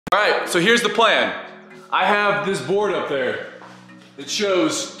All right, so here's the plan. I have this board up there that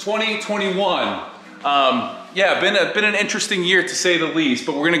shows 2021. Yeah, been an interesting year to say the least,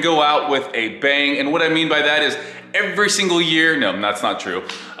 but we're gonna go out with a bang. And what I mean by that is every single year, no, that's not true.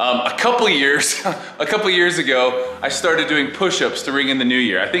 A couple years ago, I started doing push-ups to ring in the new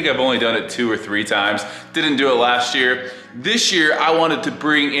year. I think I've only done it 2 or 3 times. Didn't do it last year. This year, I wanted to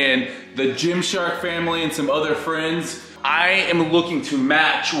bring in the Gymshark family and some other friends. I am looking to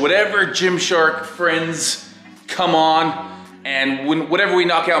match whatever Gymshark friends come on, and whatever we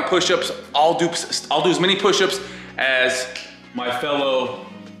knock out in push-ups, I'll do as many push-ups as my fellow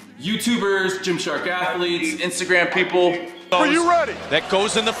YouTubers, Gymshark athletes, Instagram people. Are you ready? That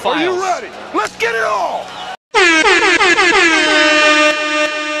goes in the files. Are you ready? Let's get it all!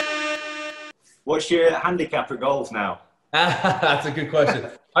 What's your handicap at golf now? That's a good question.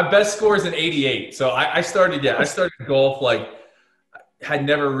 My best score is an 88. So I started golf, like, had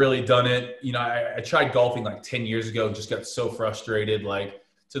never really done it. You know, I tried golfing like 10 years ago and just got so frustrated, like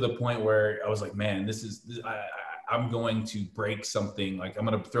to the point where I was like, man, I'm going to break something. Like, I'm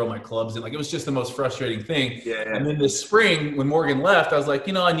going to throw my clubs in. Like, it was just the most frustrating thing. Yeah. And then this spring when Morgan left, I was like,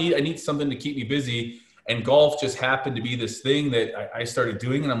 you know, I need something to keep me busy. And golf just happened to be this thing that I started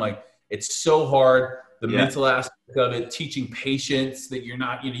doing. And I'm like, it's so hard. The mental aspect of it, teaching patience that you're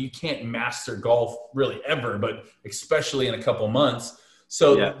not, you know, you can't master golf really ever, but especially in a couple months.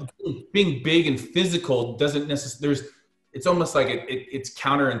 So being big and physical doesn't necessarily, it's almost like it's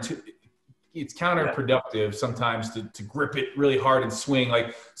counterproductive sometimes to grip it really hard and swing.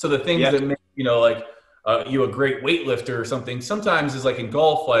 Like, so the things that make, you know, like you a great weightlifter or something, sometimes is like in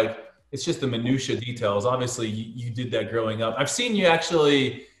golf, like it's just the minutia details. Obviously you did that growing up. I've seen you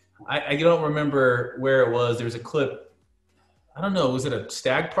actually, I don't remember where it was. There was a clip. I don't know. Was it a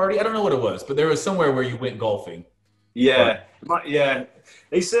stag party? I don't know what it was, but there was somewhere where you went golfing. Yeah. Yeah.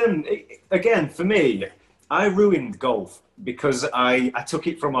 It's, again, for me, I ruined golf because I took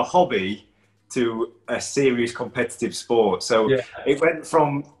it from a hobby to a serious competitive sport. So it went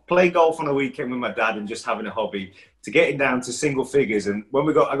from playing golf on a weekend with my dad and just having a hobby to getting down to single figures. And when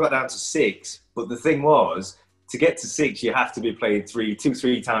I got down to 6, but the thing was, to get to 6, you have to be playing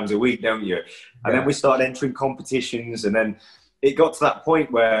 2-3 times a week, don't you? And then we started entering competitions, and then it got to that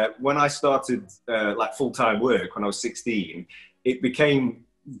point where when I started like full-time work when I was 16, it became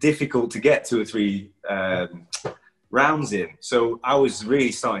difficult to get 2 or 3 rounds in. So I was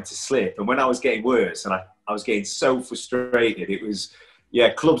really starting to slip, and when I was getting worse, and I was getting so frustrated, it was,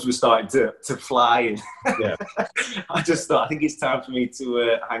 clubs were starting to fly, and I just thought, I think it's time for me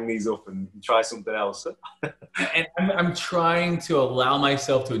to hang these up and try something else. And I'm trying to allow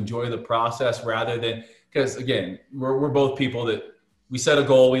myself to enjoy the process rather than, because again, we're both people that we set a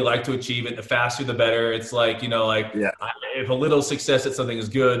goal, we like to achieve it. The faster, the better. It's like, you know, like if a little success at something is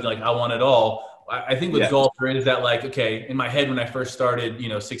good, like I want it all. I think with golf, there is that, like, okay, in my head when I first started, you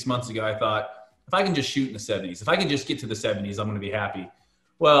know, 6 months ago, I thought, if I can just shoot in the 70s, if I can just get to the 70s, I'm going to be happy.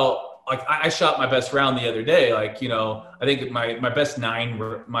 Well, like I shot my best round the other day. Like, you know, I think my best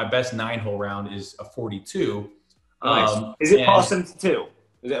 9-hole round is a 42. Nice. Is it par 72?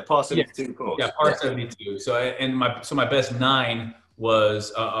 Is it a par 72 course? Yeah, par 72. So my best 9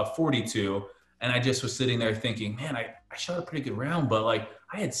 was a 42, and I just was sitting there thinking, man, I shot a pretty good round, but like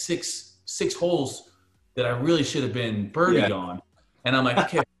I had six holes that I really should have been birdied on. And I'm like,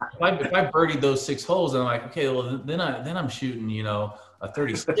 okay, if I birdied those 6 holes, and I'm like, okay, well then I'm shooting, you know, a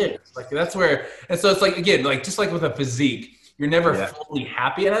 36. Like that's where, and so it's like, again, like just like with a physique, you're never fully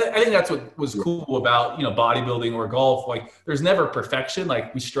happy. And I think that's what was cool about, you know, bodybuilding or golf. Like there's never perfection.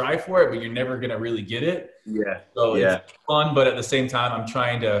 Like we strive for it, but you're never going to really get it. So it's fun, but at the same time, I'm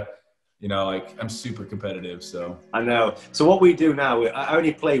trying to, you know, like I'm super competitive. So I know. So what we do now, I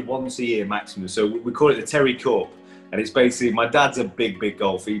only play once a year maximum. So we call it the Terry Cup. And it's basically, my dad's a big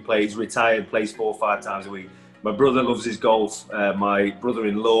golfer. He's retired, plays 4 or 5 times a week. My brother loves his golf. My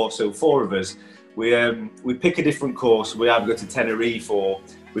brother-in-law, so 4 of us. We pick a different course. We either go to Tenerife or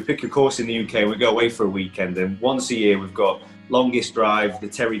we pick a course in the UK and we go away for a weekend. And once a year we've got longest drive, the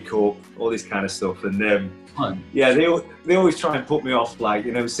Terry Cup, all this kind of stuff. And they always try and put me off, like,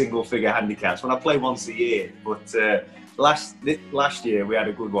 you know, single figure handicaps when I play once a year. But last year we had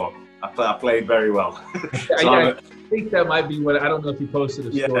a good one. I played very well. I think that might be what, I don't know if you posted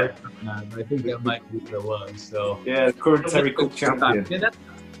a story or not, but I think that might be what it was. So the current Terry Cup champion. Yeah,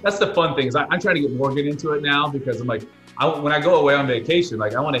 that's the fun thing. I'm trying to get Morgan into it now because I'm like, when I go away on vacation,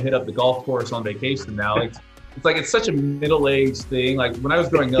 like I want to hit up the golf course on vacation now. Like it's like it's such a middle-aged thing. Like when I was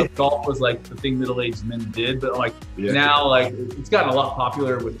growing up, golf was like the thing middle-aged men did, but like now, like it's gotten a lot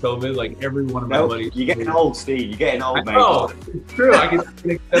popular with COVID. Like every one of my buddies. You're getting old, Steve. You're getting old, mate. Oh, it's true. I can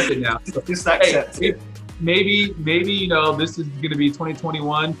accept it now. So, just accept it. Maybe you know this is going to be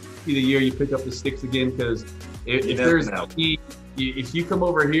 2021, be the year you pick up the sticks again. Because if there's if you come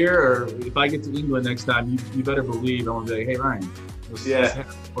over here, or if I get to England next time, you better believe I'm gonna be like, hey Ryan, let's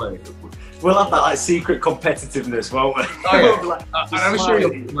play. We'll have that like secret competitiveness, won't we? Oh, yeah. I'm sure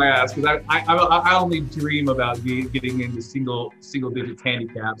you'll beat my ass because I only dream about getting into single digits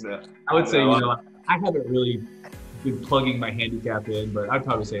handicaps. Yeah. I would say I haven't really been plugging my handicap in, but I'd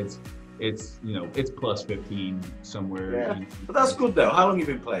probably say it's plus 15 somewhere. Yeah. But that's good though. How long have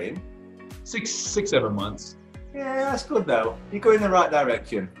you been playing? 7 months. Yeah, that's good though. You go in the right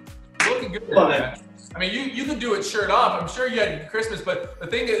direction. Looking good at that. I mean, you could do it shirt off. I'm sure you had Christmas, but the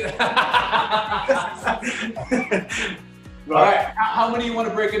thing is, all right. How many do you want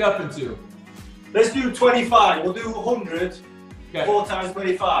to break it up into? Let's do 25. We'll do 100. Okay. 4 times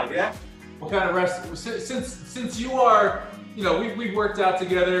 25. Yeah. What kind of rest? Since you are, we've worked out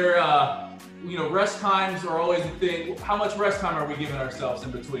together. Rest times are always a thing. How much rest time are we giving ourselves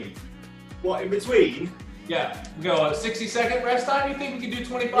in between? What in between? Yeah, we go a 60-second rest time. You think we can do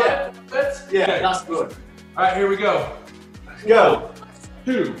 25 sets? Yeah, okay. That's good. All right, here we go. Let's go.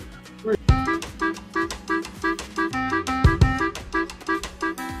 2, 3.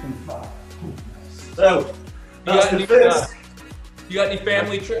 So, that's the first. You got any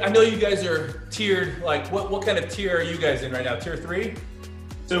family? I know you guys are tiered. Like, what kind of tier are you guys in right now? Tier 3?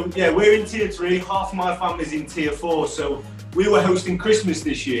 So yeah, we're in tier 3. Half of my family's in tier 4. So we were hosting Christmas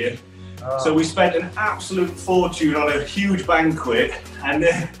this year. So we spent an absolute fortune on a huge banquet, and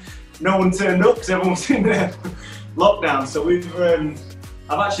no one turned up because everyone was in lockdown. So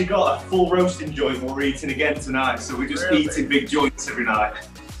I've actually got a full roasting joint we're eating again tonight. So we're just eating big joints every night.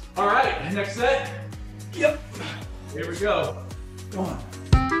 All right, next set. Yep. Here we go. Come on.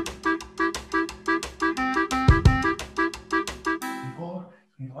 4,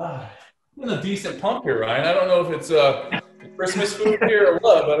 5. I'm getting a decent pump here, Ryan. I don't know if it's Christmas food here or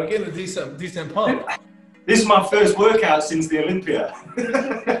what, but I'm getting a decent pump. This is my first workout since the Olympia.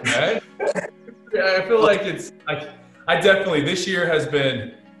 Right? Yeah, I feel like it's like this year has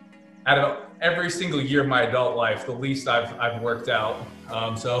been, out of every single year of my adult life, the least I've worked out.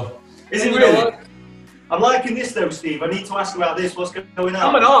 Is it really? I'm liking this though, Steve. I need to ask about this. What's going on?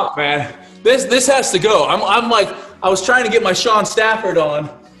 Coming off, man. This has to go. I'm like, I was trying to get my Sean Stafford on,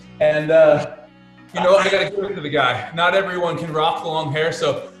 and I gotta give it to the guy. Not everyone can rock the long hair,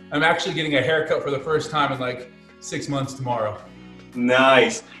 so I'm actually getting a haircut for the first time in like 6 months tomorrow.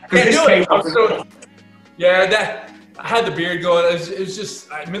 Nice. I had the beard going. It was just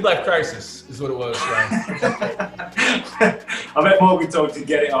midlife crisis is what it was. I bet Morgan told you to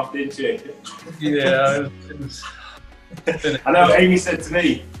get it off, didn't she? Yeah. I know. Amy said to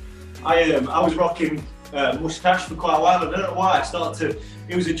me, I was rocking mustache for quite a while. I don't know why.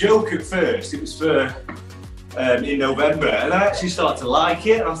 It was a joke at first. It was for in November, and I actually started to like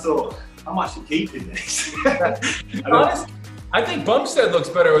it. And I thought, I'm actually keeping this. I think Bumstead looks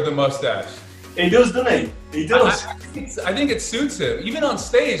better with a mustache. He does, doesn't he? He does. I think it suits him, even on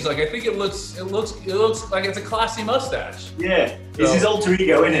stage. Like I think it looks like it's a classy mustache. Yeah, it's his alter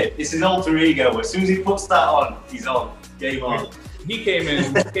ego, isn't it? It's his alter ego. As soon as he puts that on, he's on. Game on. He came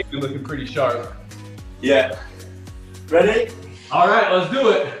in looking pretty sharp. Yeah. Ready? All right, let's do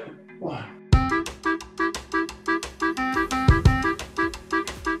it.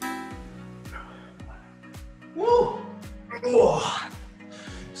 Woo! Oh.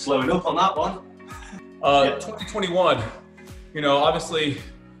 Slowing up on that one. 2021, obviously,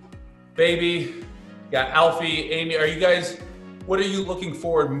 baby, got Alfie, Amy. What are you looking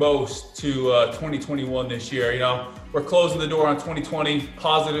forward most to 2021 this year? We're closing the door on 2020,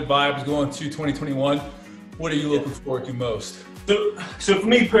 positive vibes going to 2021. What are you looking forward to most? So for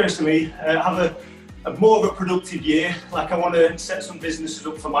me personally, have a more of a productive year. Like I want to set some businesses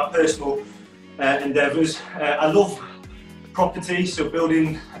up for my personal endeavours. I love property, so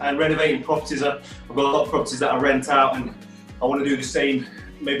building and renovating properties. I've got a lot of properties that I rent out, and I want to do the same,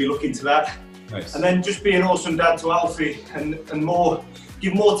 maybe look into that. Nice. And then just be an awesome dad to Alfie and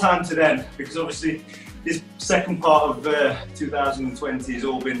give more time to them, because obviously this second part of 2020 has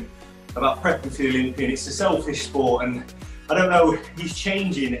all been about prepping for the Olympian. It's a selfish sport, and I don't know, he's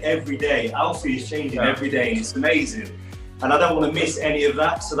changing every day. Alfie is changing every day, and it's amazing. And I don't want to miss any of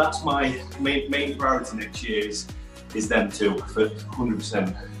that, so that's my main priority next year is them two, for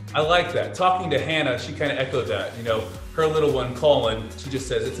 100%. I like that. Talking to Hannah, she kind of echoed that. Her little one, Colin, she just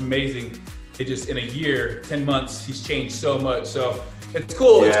says it's amazing just in a year, 10 months, he's changed so much. So it's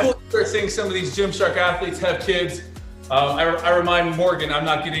cool. It's cool to start seeing some of these Gymshark athletes have kids. I remind Morgan I'm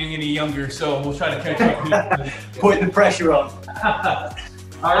not getting any younger, so we'll try to catch up. Putting the pressure on.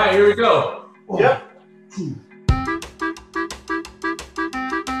 All right, here we go. Yep.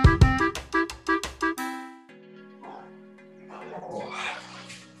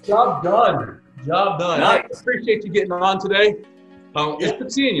 Job done. Job done. Nice. I appreciate you getting on today. It's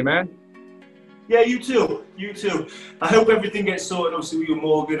good seeing you, man. Yeah, you too. You too. I hope everything gets sorted, obviously, with you and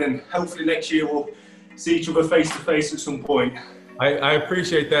Morgan, and hopefully next year we'll see each other face to face at some point. I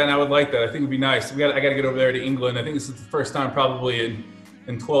appreciate that, and I would like that. I think it would be nice. I got to get over there to England. I think this is the first time probably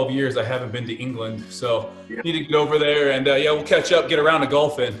in 12 years I haven't been to England. So need to get over there, and yeah, we'll catch up, get around to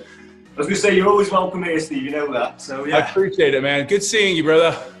golfing. I was going to say, you're always welcome here, Steve. You know that. So yeah. I appreciate it, man. Good seeing you,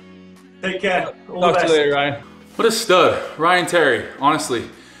 brother. Take care. All Talk the to best. you later, Ryan. What a stud, Ryan Terry. Honestly,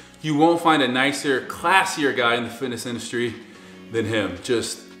 you won't find a nicer, classier guy in the fitness industry than him.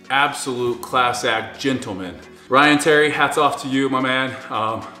 Just absolute class act gentleman. Ryan Terry, hats off to you, my man.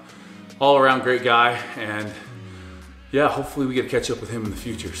 All around great guy, and yeah, hopefully we get to catch up with him in the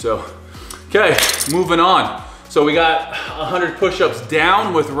future. So, okay, moving on. So we got 100 push-ups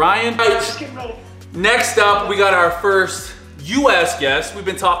down with Ryan. Next up, we got our first US guest. We've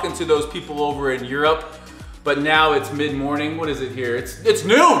been talking to those people over in Europe, but now it's mid-morning. What is it here? It's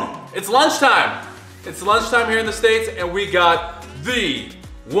noon. It's lunchtime. It's lunchtime here in the States, and we got the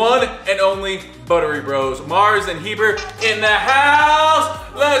one and only Buttery Bros, Mars and Heber in the house.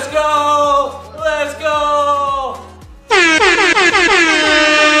 Let's go. Let's go.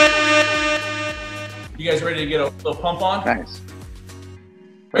 You guys ready to get a little pump on? Nice.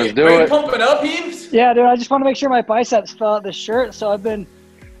 Are Let's do you it. pumping up, Heaves? Yeah, dude, I just want to make sure my biceps fell out the shirt, so I've been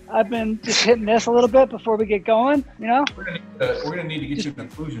just hitting this a little bit before we get going, you know? We're gonna need to get you an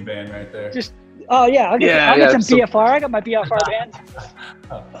inclusion band right there. Oh yeah, I'll get some BFR. I got my BFR band.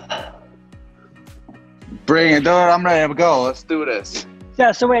 Bring it, dude. I'm ready to go. Let's do this.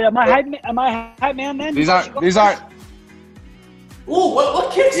 Yeah, so wait, am I hype man then? These aren't. Ooh,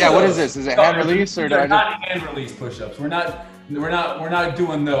 what kicks? Yeah, are what those? is this? Is it hand release or These are do I not hand release push-ups? We're not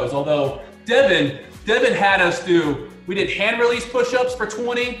doing those. Although Devin had us do. We did hand release push-ups for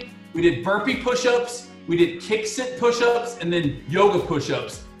 20. We did burpee push-ups. We did kick sit push-ups, and then yoga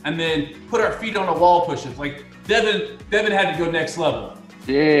push-ups, and then put our feet on a wall push-ups. Like Devin had to go next level.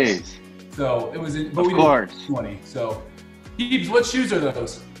 Jeez. So it was. Of course. Did 20. So, Heebs, what shoes are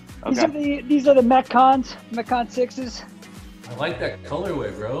those? Okay. These are the Metcon 6s. I like that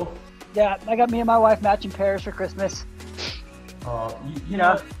colorway, bro. Yeah, I got me and my wife matching pairs for Christmas. You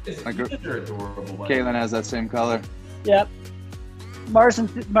know, My these are adorable. Buddy. Caitlin has that same color. Yep.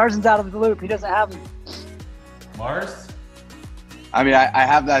 Marsden's out of the loop. He doesn't have them. Mars? I mean, I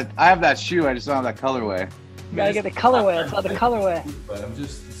have that shoe. I just don't have that colorway. You gotta get the colorway. It's not the colorway. But I'm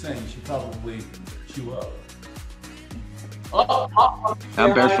just saying, you should probably chew up.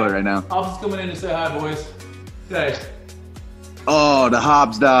 I'm barefoot right now. Hobbs is coming in to say hi, boys. Okay. Oh, the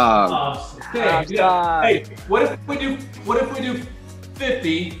Hobbs dog. Hobbs. Okay. Hobbs Yeah. dog. Hey, what if we do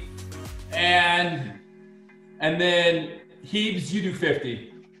 50 and then Heebs, you do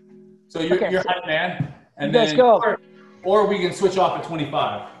 50. So you're hype man. And Let's then go. Or we can switch off at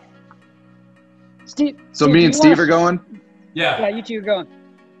 25. Steve. So me and Steve are going? Yeah. Yeah, you two are going.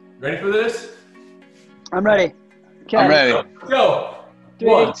 Ready for this? I'm ready. Okay. I'm ready. Go. 3,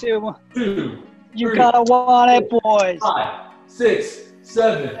 1, 2, 2, You 3, gotta want it, boys. 5, 6,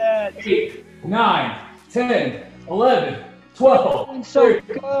 7, 8, 9, 10, 11, 12, Doing so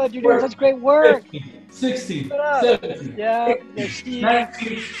 13, good. You're doing such great work. 15, 16, Shut up. 17, Yeah, 18, there's Steve.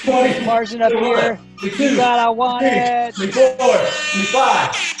 19, 20, Margin up 21, here. 22, You gotta want 23, it. 24,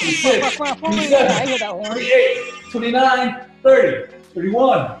 25, 26, Come on, 27, I hear that horn. 28, 29, 30,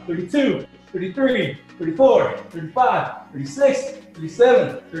 31, 32, 33, 34, 35, 36,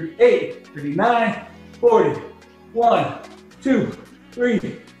 37, 38, 39, 40, 1, 2,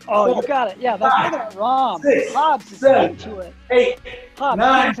 3, Oh, you got it. Yeah, that's not wrong. 6, Hobbs is 7, into it. 8, Hobbs,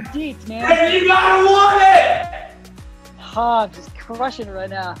 9, some deets, man. and you gotta want it! Hobbs is crushing it right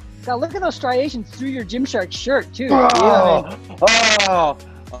now. God, look at those striations through your Gymshark shirt, too.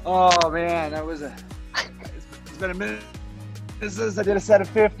 Oh man, that was it's been a minute. I did a set of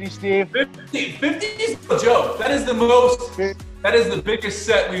 50, Steve. 50 is no joke. That is the biggest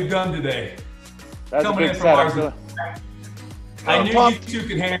set we've done today. That's Coming a in big from set. Mars. I knew you two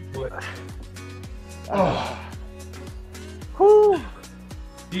could handle it. Whew.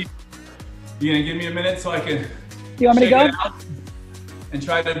 You gonna give me a minute so I can You want me to shake go? it out and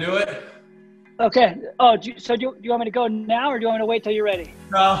try to do it? Okay. Oh, do you want me to go now, or do you want me to wait till you're ready?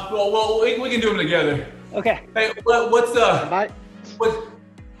 No, well, we can do them together. Okay. Hey, what's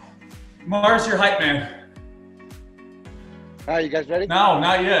Mars, your hype man? All right, you guys ready? No,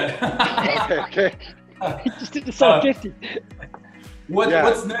 not yet. Okay. Just did the sub 50.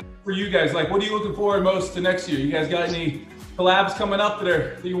 What's next for you guys? Like, what are you looking forward most to next year? You guys got any collabs coming up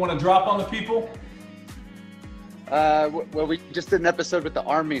that you want to drop on the people? Well, we just did an episode with the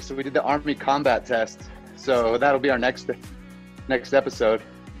Army, so we did the Army combat test. So that'll be our next episode.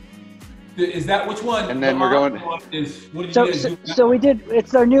 Is that which one? And then we're going. What did you guys do? So we did.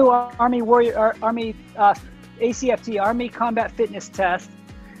 It's our new Army Warrior, Army ACFT, Army Combat Fitness Test.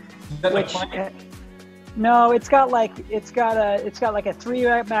 Is that Which, like no, it's got like a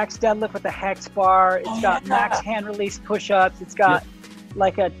 3-rep max deadlift with a hex bar. It's got max hand release push-ups. It's got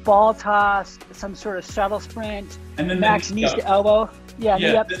like a ball toss, some sort of shuttle sprint, and then max the knees to elbow. Yeah,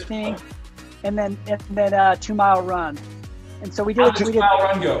 knee up this thing, one. and then 2-mile run. And so we did. How did the 2-mile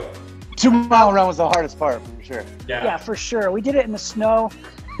run go? 2-mile run was the hardest part for sure. Yeah, for sure. We did it in the snow.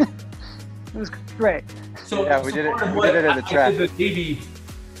 It was great. So yeah, we did it at the track.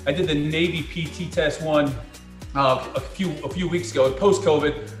 I did the Navy PT test one a few weeks ago.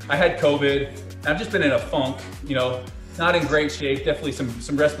 Post-COVID, I had COVID. I've just been in a funk, not in great shape. Definitely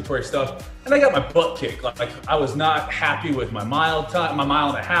some respiratory stuff, and I got my butt kicked. Like I was not happy with my mile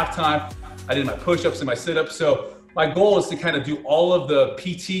and a half time. I did my push-ups and my sit-ups. So my goal is to kind of do all of the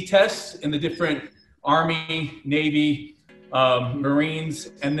PT tests in the different Army, Navy,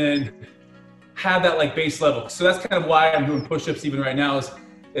 Marines, and then have that like base level. So that's kind of why I'm doing push-ups even right now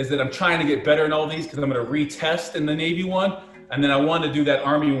is that I'm trying to get better in all these because I'm going to retest in the Navy one. And then I want to do that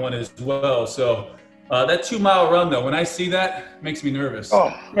Army one as well. So that 2-mile run though, when I see that, makes me nervous.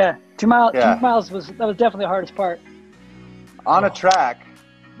 Oh yeah, 2 miles was definitely the hardest part. On a track,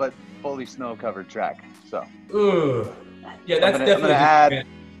 but fully snow-covered track. So. Ugh. Yeah, that's I'm definitely. gonna add.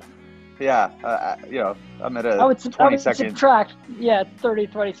 Yeah, I'm at a 20 second. Subtract,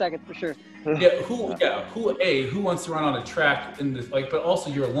 20 seconds for sure. Who wants to run on a track in this, like, but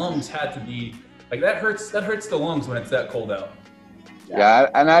also your lungs had to be, like, that hurts the lungs when it's that cold out. Yeah,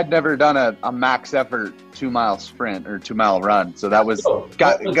 and I'd never done a max effort 2-mile sprint or 2-mile run, so that was,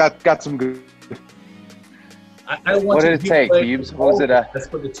 got some good. What did it take, Beebs? What was it? That's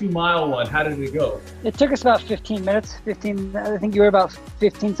for the 2-mile one. How did it go? It took us about 15 minutes. I think you were about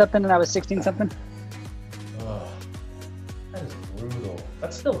 15 something and I was 16 something. Oh, that is brutal.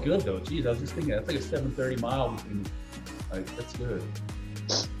 That's still good though. Jeez, I was just thinking that's like a 7:30 mile. That's good.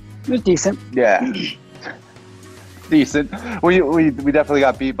 It was decent. Yeah. Decent. We definitely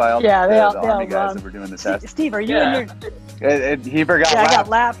got beat by all the Army guys that were doing the test. Steve, are you in your? Heber got lapped. I got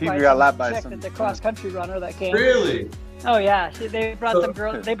lapped. Heber got lapped by some. The cross country runner that came. Really? Oh yeah, they brought some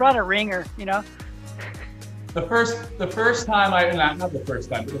girls. They brought a ringer. The first time not the first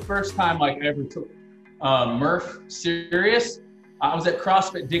time, but the first time I ever took Murph serious, I was at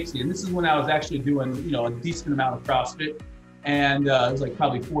CrossFit Dixie, and this is when I was actually doing a decent amount of CrossFit, and it was like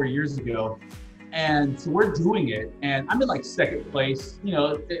probably 4 years ago. And so we're doing it, and I'm in like second place.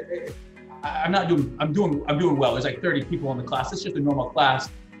 I'm doing well. There's like 30 people in the class. It's just a normal class.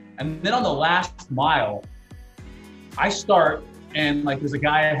 And then on the last mile, I start, and like there's a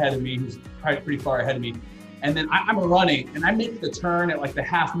guy ahead of me who's probably pretty far ahead of me. And then I'm running, and I make the turn at like the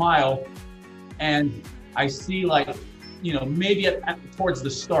half mile, and I see like, maybe towards the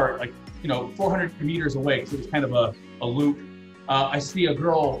start, like 400 meters away, because it was kind of a loop. I see a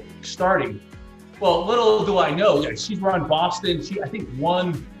girl starting. Well, little do I know, she's run Boston. She, I think,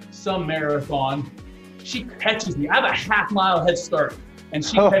 won some marathon. She catches me. I have a half-mile head start, and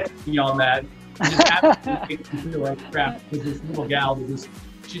she catches me on that. And just absolutely makes me feel like crap because this little gal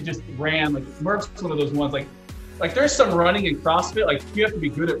she just ran. Like Murph's one of those ones. Like there's some running in CrossFit. Like you have to be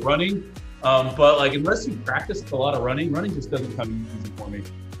good at running, but like unless you practice a lot of running just doesn't come easy for me.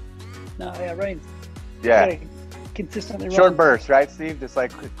 No, yeah, running. Yeah. Consistently short bursts, right, Steve? Just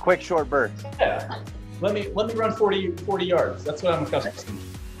like quick short bursts. Yeah. Let me run 40 yards. That's what I'm accustomed to.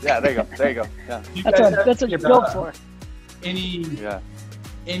 Yeah, there you go. Yeah. That's what you're built for. Any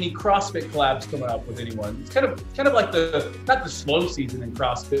CrossFit collabs coming up with anyone? It's kind of like not the slow season in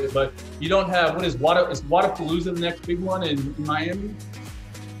CrossFit, but you don't have is Wadapalooza the next big one in Miami?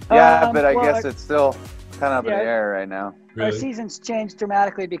 Yeah, but I guess it's still kind of up in the air right now. Really? Our season's changed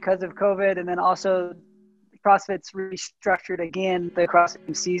dramatically because of COVID, and then also CrossFit's restructured again the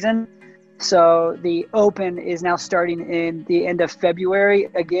CrossFit season. So the Open is now starting in the end of February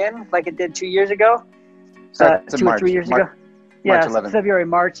again, like it did 2 years ago. 2 or 3 years ago. Yeah, February,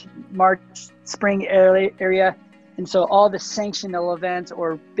 March, spring area. And so all the sanctional events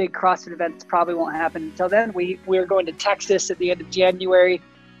or big CrossFit events probably won't happen until then. We're going to Texas at the end of January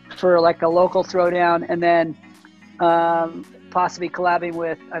for like a local throwdown, and then possibly collabing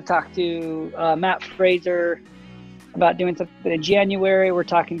with, I've talked to Matt Fraser about doing something in January. We're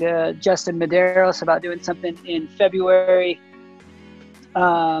talking to Justin Medeiros about doing something in February.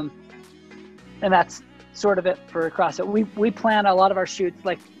 And that's sort of it for CrossFit. We plan a lot of our shoots,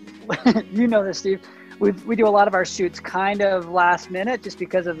 like, you know this, Steve. We do a lot of our shoots kind of last minute just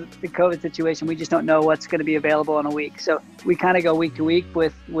because of the COVID situation. We just don't know what's going to be available in a week. So we kind of go week to week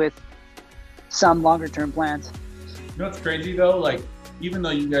with some longer term plans. You know what's crazy though? Like, even though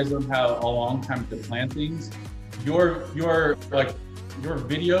you guys don't have a long time to plan things, your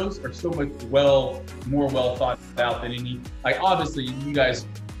videos are so much more well thought out than any, like, obviously you guys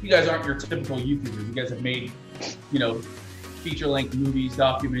aren't your typical YouTubers. You guys have made, you know, feature-length movies,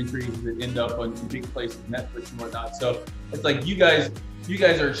 documentaries that end up on big places, Netflix and whatnot. So it's like you guys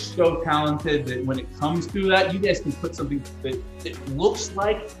are so talented that when it comes to that, you guys can put something that it looks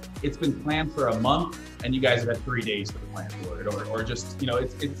like it's been planned for a month, and you guys have had 3 days to plan for it, or just, you know,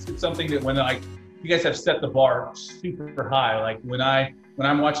 it's something that when, like, you guys have set the bar super high. Like when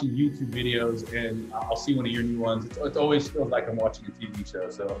I'm watching YouTube videos and I'll see one of your new ones, it always feels like I'm watching a TV show.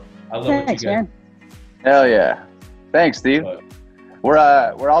 So I love what you guys. Man. Hell yeah. Thanks, Steve. We're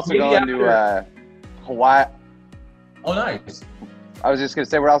also going to Hawaii. Oh, nice. I was just gonna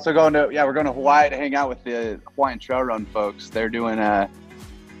say we're going to Hawaii to hang out with the Hawaiian Trail Run folks. They're doing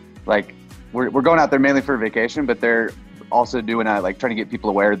like we're going out there mainly for vacation, but they're also doing like trying to get people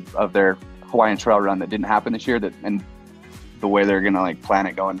aware of their Hawaiian Trail Run that didn't happen this year, and the way they're gonna like plan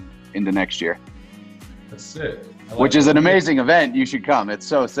it going into next year. That's sick. Which is an amazing event. You should come. It's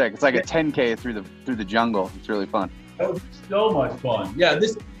so sick. It's like a 10K through the jungle. It's really fun. That was so much fun. Yeah.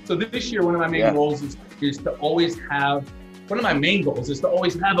 This year, one of my main goals is to always have. One of my main goals is to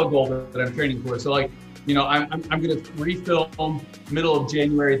always have a goal that I'm training for. So, like, you know, I'm going to refilm middle of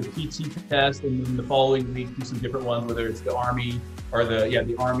January the PT test, and then the following week do some different ones, whether it's the Army or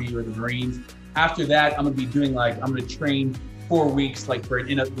the Army or the Marines. After that, I'm going to be doing I'm going to train 4 weeks like for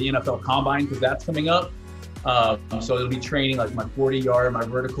the NFL Combine, because that's coming up. So it'll be training like my 40-yard, my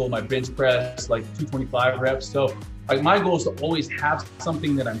vertical, my bench press, like 225 reps. So like my goal is to always have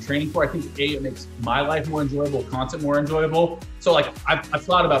something that I'm training for. I think it makes my life more enjoyable, content more enjoyable. So like I've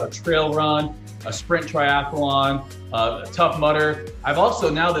thought about a trail run, a sprint triathlon, a Tough Mudder. I've also,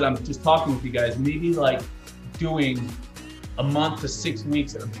 now that I'm just talking with you guys, maybe like doing a month to 6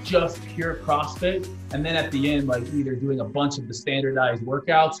 weeks of just pure CrossFit. And then at the end, like either doing a bunch of the standardized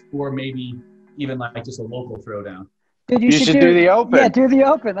workouts or maybe even like just a local throwdown. Dude, you should do the open. Yeah, do the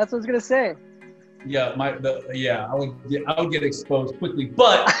open. That's what I was gonna say. Yeah, I would get exposed quickly,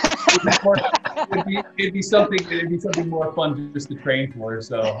 but it'd be something more fun just to train for.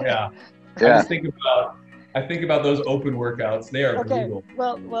 So yeah. I think about those open workouts. They are brutal.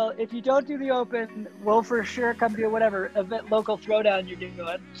 Well, if you don't do the open, we'll for sure come to whatever event, local throwdown you're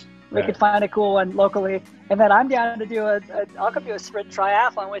doing. We could find a cool one locally, and then I'm down to do I'll come do a sprint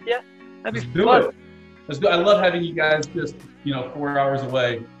triathlon with you. Let's do it. Let's do it. I love having you guys just 4 hours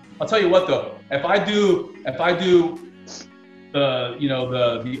away. I'll tell you what though, if I do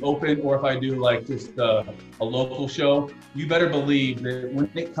the open, or if I do like just a local show, you better believe that when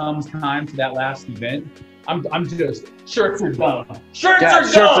it comes time to that last event, I'm just shirts are done. Shirts are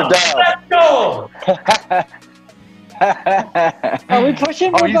done. Let's go. Are we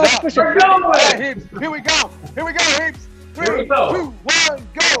pushing? Oh, he's up. Pushing. We're going. Here we go, Heaps. 3, Here we go. 2, 1,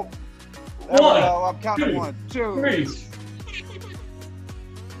 go. There we go. I'm counting 1, 2, 3.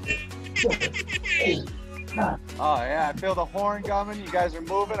 Oh yeah, I feel the horn coming. You guys are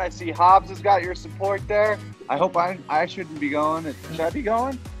moving. I see Hobbs has got your support there. I hope I shouldn't be going. Should I be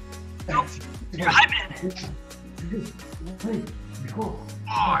going? Oh.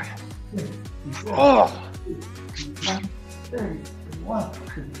 1,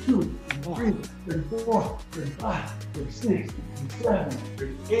 2, 3, 34, 35, 36, 37,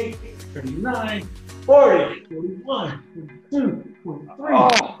 38, 39, 40, 41, 42, 43,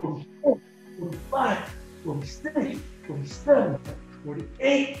 44, 45, 46, 47,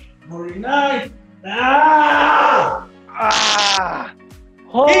 48, 49. Ah!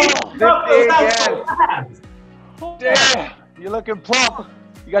 Oh, 50 again. Damn, you're looking plump.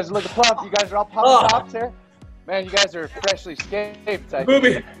 You guys are looking plump. You guys are all popping tops here. Man, you guys are freshly scaped.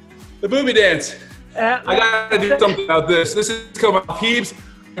 The booby dance. I gotta do something about this. This is coming off Heaps.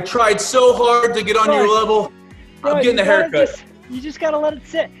 I tried so hard to get on your level. I'm getting a haircut. You just gotta let it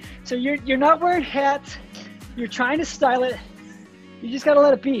sit. So you're not wearing hats. You're trying to style it. You just gotta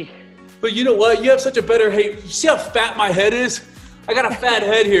let it be. But you know what? You have such a better height. You see how fat my head is? I got a fat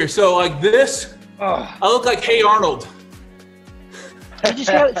head here. So like this, I look like Hey Arnold.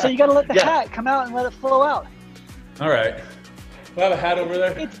 So you gotta let the hat come out and let it flow out. All right. Do I have a hat over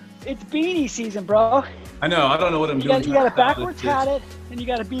there? It's beanie season, bro. I know. I don't know what I'm doing. You gotta backwards hat it, and you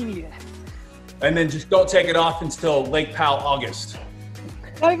gotta beanie it. And then just don't take it off until Lake Powell, August.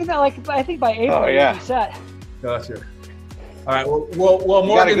 Not even that. Like I think by April you'll be set. Gotcha. All right. Well, Morgan,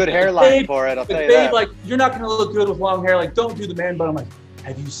 You got a good hairline for it. I'll tell you that. Like you're not gonna look good with long hair. Like don't do the man bun. I'm like,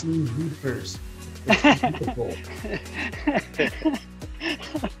 have you seen Hooters? It's beautiful.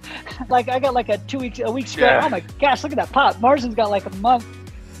 Like I got like a week straight. Yeah. Oh my gosh, look at that pop. Marsden's got like a month.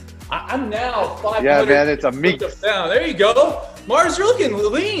 I'm now 500. Yeah, man, it's a mix. There you go. Mars, you're looking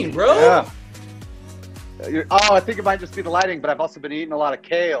lean, bro. Yeah. I think it might just be the lighting, but I've also been eating a lot of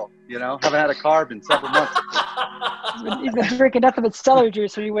kale, you know? Haven't had a carb in several months. He's been drinking nothing but celery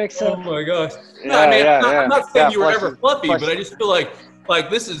juice when he wakes up. Oh my gosh. No, I mean, I'm not saying you were ever fluffy, but I just feel like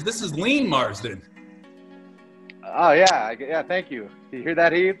this is lean Marsden. Oh yeah, thank you. Do you hear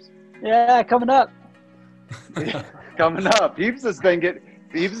that, Heaps? Yeah, coming up. Coming up. Heaps has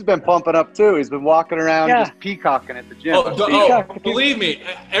been pumping up too. He's been walking around just peacocking at the gym. Believe me,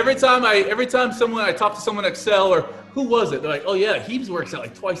 every time I talk to someone at Excel or who was it, they're like, oh yeah, Heaps works out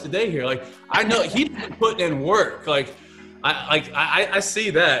like twice a day here. Like I know he's putting in work. Like I see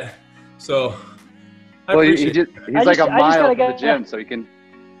that. So he's like a mile from the gym, so he can.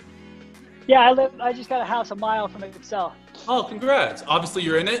 Yeah, I just got a house a mile from Excel. Oh, congrats! Obviously,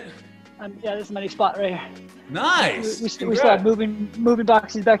 you're in it. This is my new spot right here. Nice. We still have moving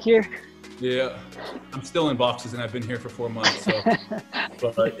boxes back here. Yeah, I'm still in boxes, and I've been here for 4 months. So,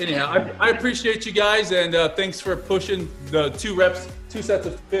 but anyhow, I appreciate you guys, and thanks for pushing the 2 reps, 2 sets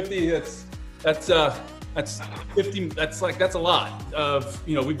of 50. That's 50. That's a lot of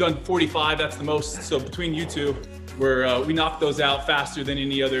we've done 45. That's the most. So between you two, we knocked those out faster than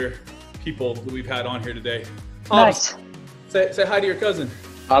any other people that we've had on here today. Nice. Say hi to your cousin.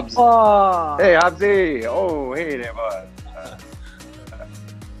 Hobbs. Oh. Hey, Hobbsy. Oh, hey there, bud.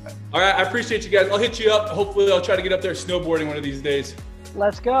 All right, I appreciate you guys. I'll hit you up. Hopefully, I'll try to get up there snowboarding one of these days.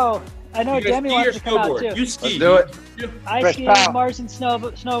 Let's go. I know Demi wants to come out too. You ski. Let's do it. I ski, Mars and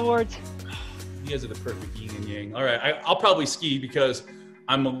snowboards. You guys are the perfect yin and yang. All right, I'll probably ski because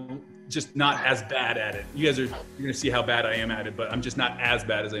I'm just not as bad at it. You're gonna see how bad I am at it, but I'm just not as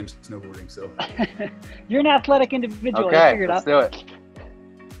bad as I am snowboarding. So you're an athletic individual. Okay, let's do it.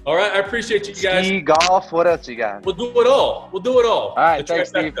 All right, I appreciate you guys. Ski, golf, what else you got? We'll do it all. All right, thanks,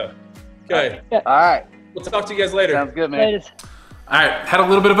 Steve. Okay. All right. We'll talk to you guys later. Sounds good, man. All right, had a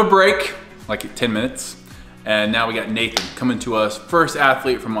little bit of a break, like 10 minutes. And now we got Nathan coming to us, first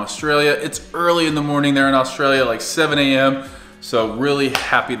athlete from Australia. It's early in the morning there in Australia, like 7 a.m. So really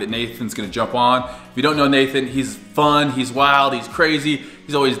happy that Nathan's gonna jump on. If you don't know Nathan, he's fun, he's wild, he's crazy.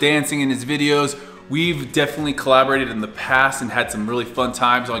 He's always dancing in his videos. We've definitely collaborated in the past and had some really fun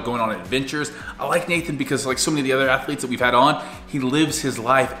times on going on adventures. I like Nathan because like so many of the other athletes that we've had on, he lives his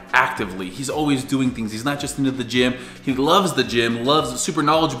life actively. He's always doing things. He's not just into the gym. He loves the gym, super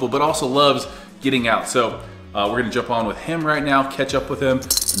knowledgeable, but also loves getting out. So we're gonna jump on with him right now, catch up with him,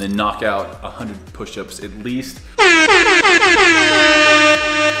 and then knock out 100 push-ups at least.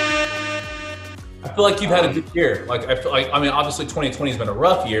 I feel like you've had a good year. Like I mean, obviously 2020 has been a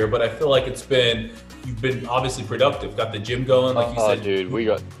rough year, but I feel like you've been obviously productive. Got the gym going, like you said. Oh,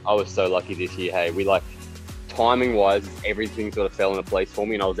 dude, I was so lucky this year. Hey, timing wise, everything sort of fell into place for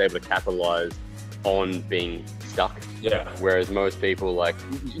me, and I was able to capitalize on being stuck. Yeah. Whereas most people, like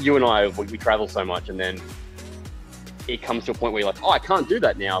you and I, we travel so much, and then it comes to a point where you're like, oh, I can't do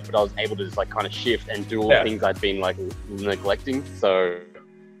that now, but I was able to just like kind of shift and do all the things I'd been like neglecting. So.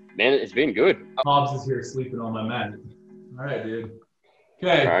 Man, it's been good. Hobbs is here sleeping on my mat. All right, dude.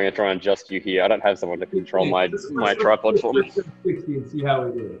 Okay. I'm going to try and adjust you here. I don't have someone to control my tripod for me. 60 and see how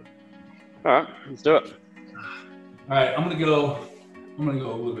we do it. All right, let's do it. All right, I'm gonna go a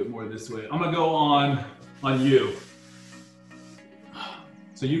little bit more this way. I'm gonna go on you.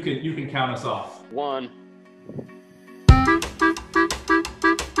 So you can count us off. 1.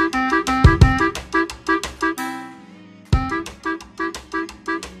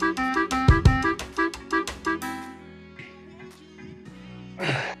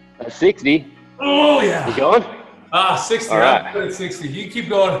 60. Oh yeah. You going? 60. All right. I'm good at 60. You keep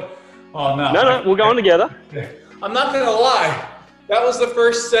going. Oh no. No, we're going together. I'm not gonna lie. That was the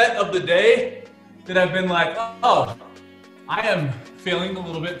first set of the day that I've been like, oh, I am feeling a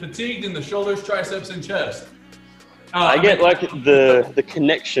little bit fatigued in the shoulders, triceps, and chest. I get like the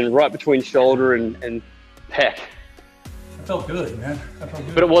connection right between shoulder and pec. I felt good, man. I felt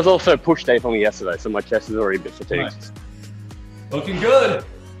good. But it was also push day for me yesterday, so my chest is already a bit fatigued. Nice. Looking good.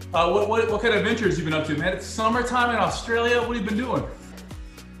 What kind of adventures you been up to, man? It's summertime in Australia. What have you been doing?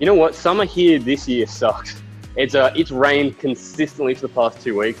 You know what? Summer here this year sucks. It's rained consistently for the past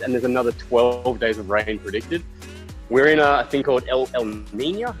 2 weeks, and there's another 12 days of rain predicted. We're in a thing called El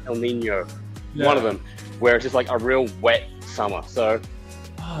Nino, one of them, where it's just like a real wet summer. So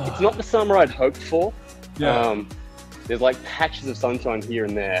it's not the summer I'd hoped for. Yeah. There's like patches of sunshine here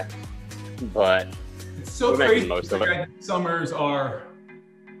and there, but it's so we're crazy. making the most of it. Summers are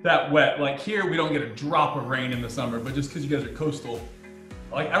that wet. Like here, we don't get a drop of rain in the summer, but just because you guys are coastal.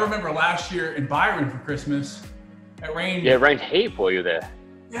 Like I remember last year in Byron for Christmas, it rained. Yeah, it rained heap while you were there.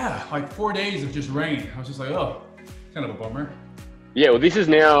 Yeah, like 4 days of just rain. I was just like, oh, kind of a bummer. Yeah, well, this has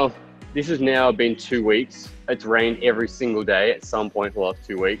now been 2 weeks. It's rained every single day at some point for the last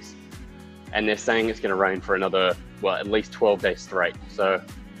 2 weeks, and they're saying it's going to rain for another, well, at least 12 days straight. So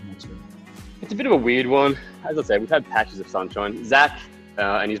it's a bit of a weird one. As I said, we've had patches of sunshine. Zach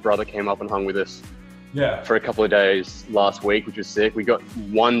and his brother came up and hung with us. Yeah. For a couple of days last week, which was sick. We got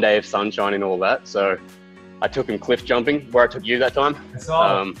 1 day of sunshine and all that. So I took him cliff jumping, where I took you that time. I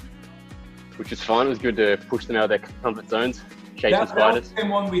saw which was fun. It was good to push them out of their comfort zones, chase some spiders. That was the same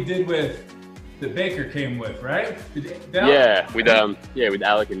one we did with, that Baker came with, right? With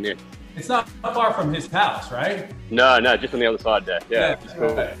Alec and Nick. It's not far from his house, right? No, just on the other side there. Yeah, it's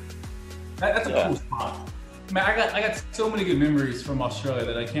cool. Right. That's a cool spot. Man, I got so many good memories from Australia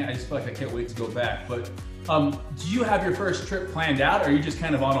that I just feel like I can't wait to go back. But do you have your first trip planned out, or are you just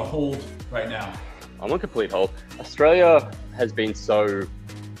kind of on a hold right now? I'm on complete hold. Australia has been so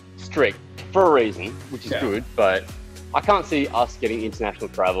strict for a reason, which is good, but I can't see us getting international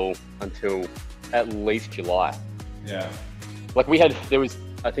travel until at least July. Yeah. Like there was,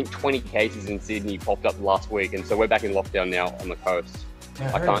 I think 20 cases in Sydney popped up last week, and so we're back in lockdown now on the coast.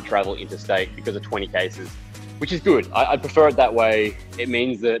 I can't travel interstate because of 20 cases, which is good. I prefer it that way. It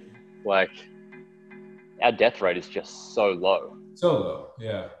means that like our death rate is just so low. So low,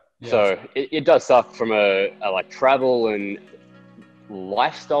 yeah. So it does suck from a like travel and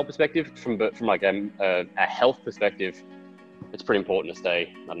lifestyle perspective. From like a health perspective, it's pretty important to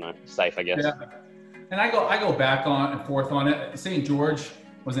stay, I don't know, safe, I guess. Yeah. And I go back on and forth on it. St. George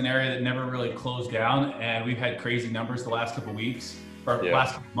was an area that never really closed down, and we've had crazy numbers the last couple of weeks, or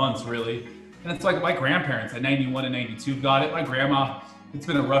last couple months really. And it's like my grandparents at 91 and 92 got it. My grandma, it's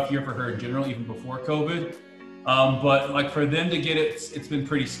been a rough year for her in general, even before COVID. But like for them to get it, it's been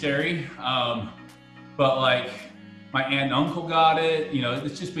pretty scary. But like my aunt and uncle got it, you know,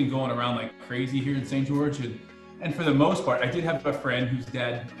 it's just been going around like crazy here in St. George. And for the most part, I did have a friend whose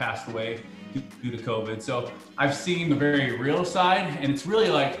dad passed away due to COVID. So I've seen the very real side, and it's really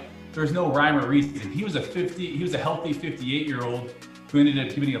like, there's no rhyme or reason. He was a healthy 58-year-old who ended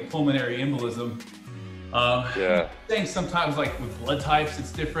up getting a pulmonary embolism. Saying sometimes like with blood types,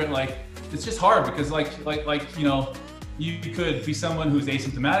 it's different. Like it's just hard because like you know, you could be someone who's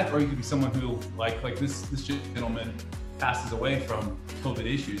asymptomatic, or you could be someone who like this gentleman passes away from COVID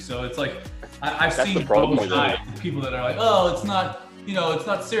issues. So it's like I've seen both sides. People that are like, oh, it's not, you know, it's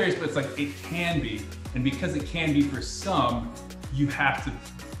not serious, but it's like it can be, and because it can be for some, you have to,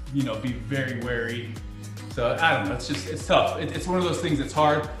 you know, be very wary. So I don't know, it's tough. It's one of those things that's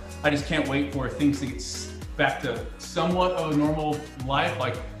hard. I just can't wait for things to get back to somewhat of a normal life.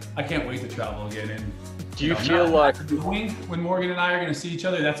 Like I can't wait to travel again. And do you feel like when Morgan and I are going to see each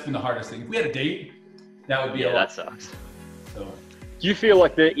other, that's been the hardest thing. If we had a date, that would be a lot. That sucks. So, do you feel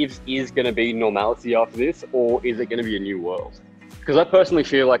like there is going to be normality after this, or is it going to be a new world? Because I personally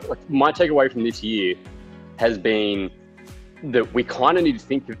feel like my takeaway from this year has been that we kind of need to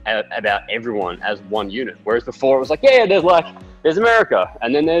think about everyone as one unit. Whereas before it was like, there's America,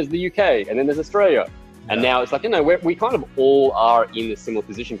 and then there's the UK, and then there's Australia. Yeah. And now it's like, you know, we kind of all are in a similar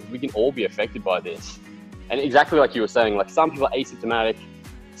position because we can all be affected by this. And exactly like you were saying, like some people are asymptomatic,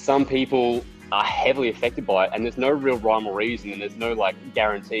 some people are heavily affected by it, and there's no real rhyme or reason, and there's no like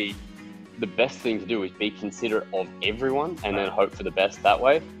guarantee. The best thing to do is be considerate of everyone and then hope for the best that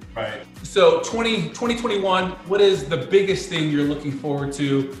way. Right. So 2021, what is the biggest thing you're looking forward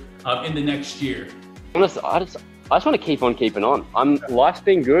to in the next year? Honestly, I just want to keep on keeping on. Life's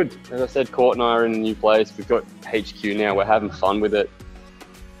been good. As I said, Court and I are in a new place. We've got HQ now. We're having fun with it.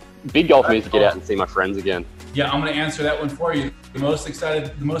 Big goal for me is to get out and see my friends again. Yeah, I'm going to answer that one for you. The most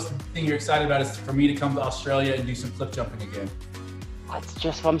thing you're excited about is for me to come to Australia and do some cliff jumping again. That's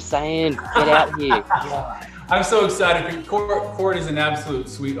just what I'm saying. Get out here. I'm so excited. Court is an absolute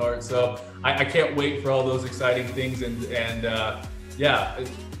sweetheart. So I can't wait for all those exciting things. And yeah,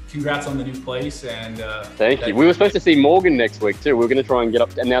 congrats on the new place. And Thank you. We were supposed to see Morgan next week too. We were going to try and get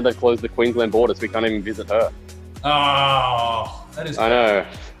up, and now they've closed the Queensland border, so we can't even visit her. Oh, that is. I know.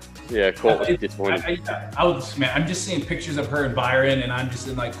 Yeah, cool. Disappointed. I'm just seeing pictures of her in Byron, and I'm just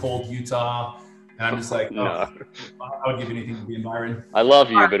in like cold Utah, and I'm just like, oh, No. I would give anything to be in Byron. I love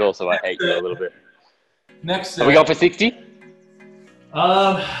you, but also I hate you a little bit. Next, Are we going for 60?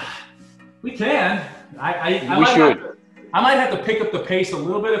 we can. I might have to pick up the pace a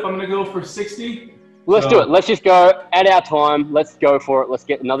little bit if I'm going to go for 60. Let's do it. Let's just go at our time. Let's go for it. Let's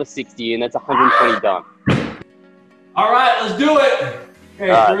get another 60 in. That's 120 done. All right, let's do it. Okay,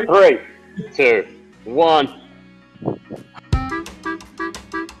 All right, 3, 2, 1.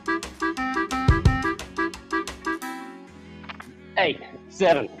 Eight,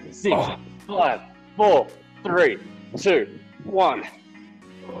 7, 6, 5, 4, 3, 2, 1.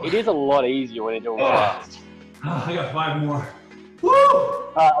 It is a lot easier when you're doing fast. I got 5 more. Woo!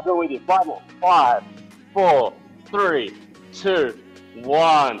 I'll go with you. 5 more. 5, 4, 3, 2,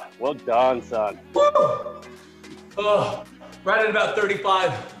 1. Well done, son. Woo! Oh, right at about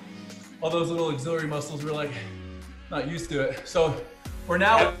 35. All those little auxiliary muscles were like not used to it. So we're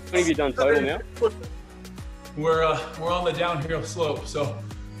now. How many have you done total now? We're on the downhill slope. So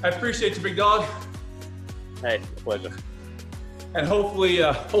I appreciate you, big dog. Hey, pleasure. And hopefully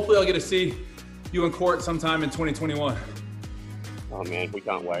I'll get to see you in court sometime in 2021. Oh man, we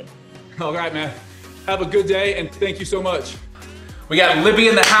can't wait. All right, man. Have a good day, and thank you so much. We got Libby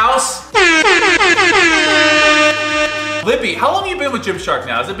in the house. Libby, how long have you been with Gymshark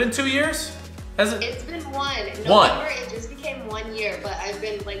now? Has it been 2 years? Has it? It's been one. One. November, it just became 1 year, but I've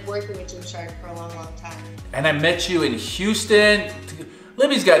been like working with Gymshark for a long, long time. And I met you in Houston.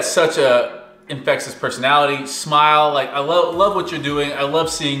 Libby's got such a infectious personality, smile. Like I love what you're doing. I love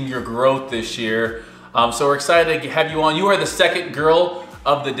seeing your growth this year. So we're excited to have you on. You are the second girl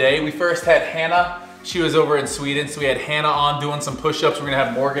of the day. We first had Hannah. She was over in Sweden, so we had Hannah on doing some push-ups. We're gonna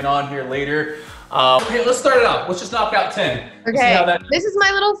have Morgan on here later. Okay, let's start it off. Let's just knock out 10. Okay, See how that this is my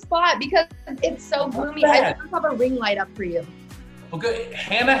little spot because it's so gloomy. I just have a ring light up for you. Okay,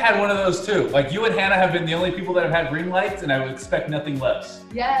 Hannah had one of those too. Like you and Hannah have been the only people that have had ring lights, and I would expect nothing less.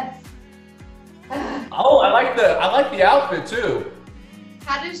 Yes. Oh, I like the outfit too.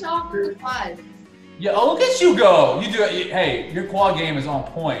 Had to show off for the quads. Yeah, oh, look at you go. You do it. Hey, your quad game is on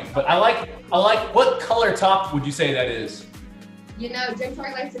point. But I like. What color top would you say that is? You know,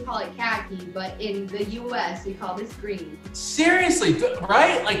 Gymshark likes to call it khaki, but in the U.S. we call this green. Seriously,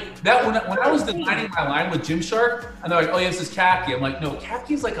 right? Like that when I was designing my line with Gymshark, and they're like, "Oh, yeah, this is khaki." I'm like, "No,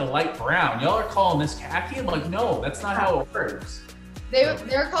 khaki's like a light brown. Y'all are calling this khaki?" I'm like, "No, that's not how it works."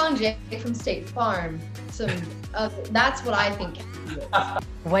 They're calling Jake from State Farm. So that's what I think.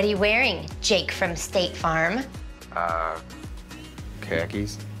 What are you wearing, Jake from State Farm?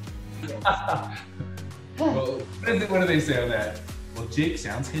 Khakis. Well, what do they say on that? Well, Jake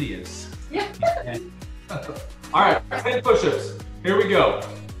sounds hideous. Yeah. All right, 10 push-ups. Here we go.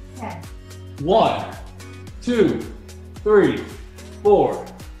 Okay. 1, 2, 3, 4,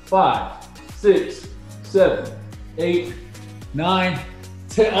 5, 6, 7, 8, 9,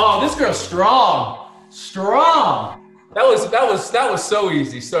 10. Oh, this girl's strong. Strong. That was so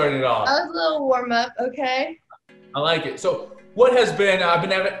easy starting it off. That was a little warm up, okay? I like it. So what has been, I've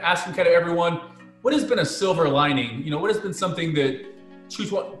been asking kind of everyone, what has been a silver lining? You know, what has been something that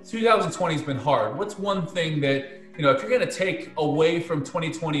 2020 has been hard? What's one thing that, you know, if you're going to take away from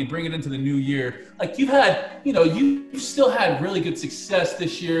 2020 and bring it into the new year, like you've had, you know, you've still had really good success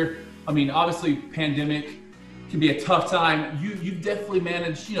this year. I mean, obviously pandemic can be a tough time. You've definitely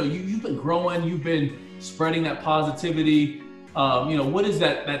managed, you know, you've been growing, you've been spreading that positivity. You know, what does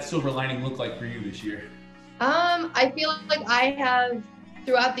that silver lining look like for you this year? I feel like I have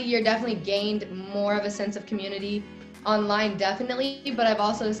throughout the year definitely gained more of a sense of community online, definitely, but I've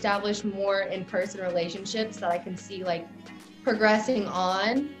also established more in-person relationships that I can see like progressing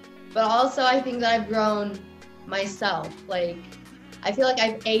on. But also I think that I've grown myself. Like I feel like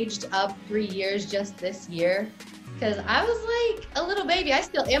I've aged up 3 years just this year because I was like a little baby. I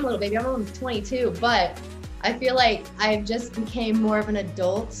still am a little baby. I'm only 22, but I feel like I've just became more of an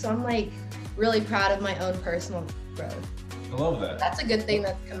adult. So I'm like really proud of my own personal growth. I love that. That's a good thing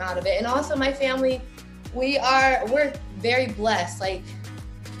that's come out of it. And also my family, we're very blessed. Like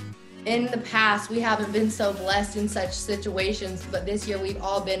in the past, we haven't been so blessed in such situations, but this year we've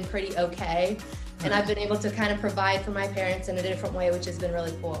all been pretty okay. And I've been able to kind of provide for my parents in a different way, which has been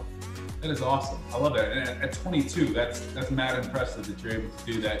really cool. That is awesome. I love that. And at 22, that's mad impressive that you're able to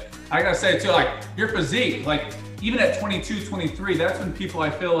do that. I gotta say too, like your physique, like even at 22, 23, that's when people I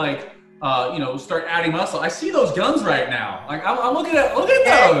feel like start adding muscle. I see those guns right now. Like I'm looking at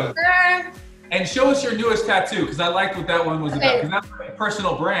those. Sure. And show us your newest tattoo, because I liked what that one was about. Because that's a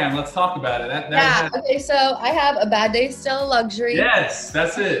personal brand. Let's talk about it. Okay, so I have a bad day is still a luxury. Yes,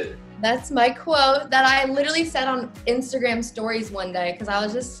 that's it. That's my quote that I literally said on Instagram stories one day because I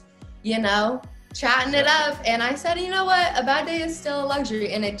was just, chatting it up. And I said, you know what? A bad day is still a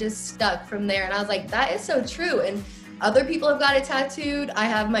luxury. And it just stuck from there. And I was like, that is so true. And other people have got it tattooed. I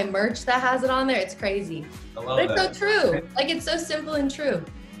have my merch that has it on there. It's crazy. I love but it's that. so true. Like, it's so simple and true.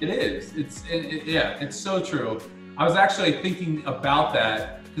 It is. It's so true. I was actually thinking about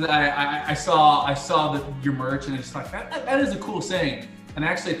that because I saw your merch and I just thought that is a cool saying. And I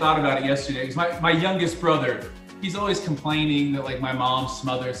actually thought about it yesterday because my youngest brother, he's always complaining that like my mom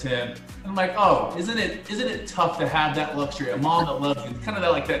smothers him. And I'm like, oh, isn't it tough to have that luxury? A mom that loves you. Kind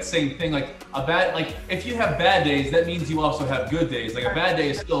of that same thing. Like if you have bad days, that means you also have good days. Like a bad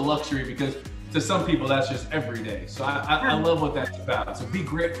day is still a luxury because to some people, that's just every day. So I love what that's about. So be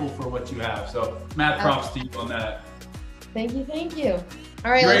grateful for what you have. So mad props to you on that. Thank you.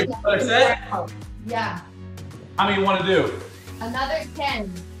 All right, ready for another set? Yeah. How many you want to do? Another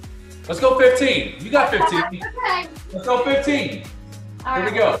 10. Let's go 15. You got 15. Okay. Let's go 15. All Here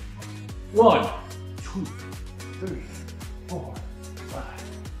right. we go. 1, 2, 3, 4, 5,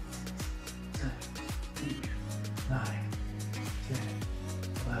 6, 7, 8, 9, 10,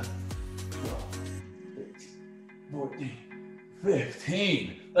 11, 12, 13, 14,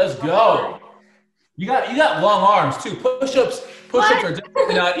 15. Let's go. You got long arms too. Push-ups are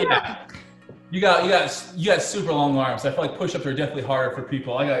definitely not. Yeah. You got super long arms. I feel like push-ups are definitely harder for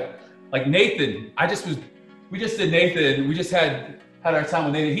people. I got like Nathan. We just did Nathan. We just had our time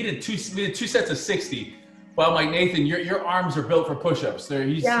with Nathan. We did two sets of 60. But I'm like, Nathan, your arms are built for push-ups.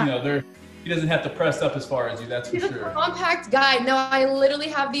 He doesn't have to press up as far as you. That's for He's sure. a compact guy. No, I literally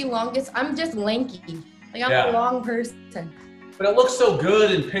have the longest. I'm just lanky. Like I'm a long person. But it looks so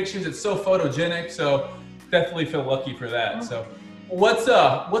good in pictures. It's so photogenic. So definitely feel lucky for that. So what's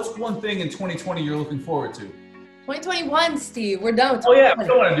one thing in 2020 you're looking forward to? 2021, Steve. We're done with Oh yeah, I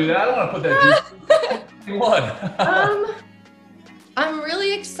don't want to do that. I don't want to put that. 2021. I'm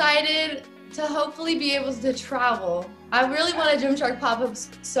really excited to hopefully be able to travel. I really want a Gymshark pop-up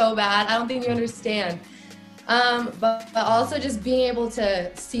so bad. I don't think you understand. But also just being able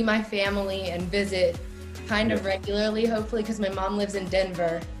to see my family and visit kind of regularly, hopefully, because my mom lives in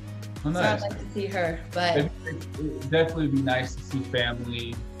Denver. Oh, nice. So I'd like to see her. But it'd definitely be nice to see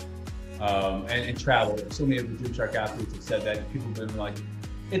family and travel. So many of the Gymshark athletes have said that. People have been like,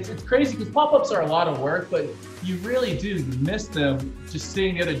 it's crazy because pop-ups are a lot of work, but you really do. You miss them just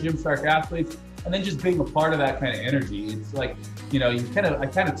seeing the other Gymshark athletes and then just being a part of that kind of energy. It's like, I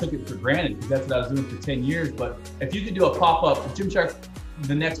kind of took it for granted because that's what I was doing for 10 years. But if you could do a pop-up, Gymshark,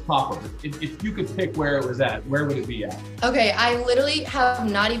 the next pop-up, if you could pick where it was at, where would it be at? okay, I literally have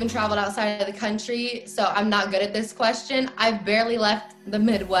not even traveled outside of the country, so I'm not good at this question. I've barely left the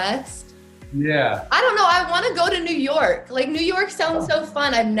Midwest. Yeah. I don't know. I want to go to New York. Like, New York sounds so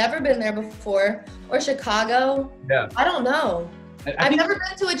fun. I've never been there before. Or Chicago. Yeah. I don't know. I've never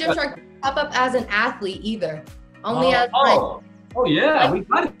been to a Gymshark pop-up as an athlete either. Only as Oh yeah, we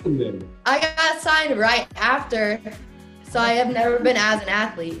got it there. I got signed right after, so I have never been as an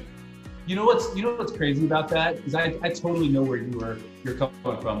athlete. You know what's crazy about that? Because I totally know where you're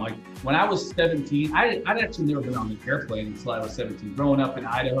coming from. Like when I was 17, I'd actually never been on an airplane until I was 17. Growing up in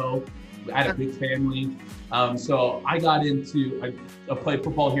Idaho, I had a big family. So I got into, I played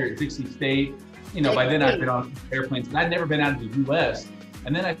football here at Dixie State. By then I'd been on airplanes, but I'd never been out of the US.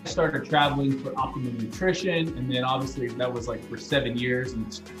 And then I started traveling for Optimum Nutrition. And then obviously that was like for 7 years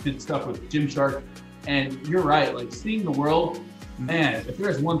and did stuff with Gymshark. And you're right, like seeing the world, man, if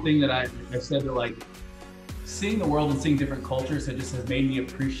there's one thing that I said that like seeing the world and seeing different cultures, it just has made me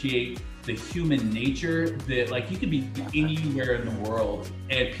appreciate the human nature that like you could be anywhere in the world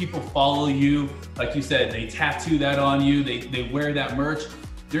and people follow you. Like you said, they tattoo that on you, they wear that merch.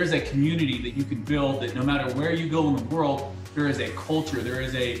 There's a community that you can build that no matter where you go in the world, there is a culture, there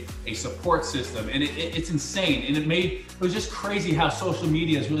is a support system, and it's insane. And it was just crazy how social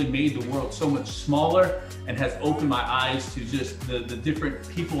media has really made the world so much smaller and has opened my eyes to just the different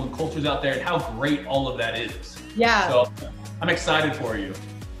people and cultures out there and how great all of that is. Yeah. So I'm excited for you.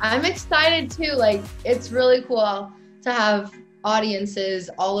 I'm excited too. Like, it's really cool to have audiences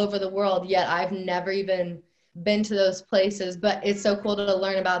all over the world, yet I've never even been to those places, but it's so cool to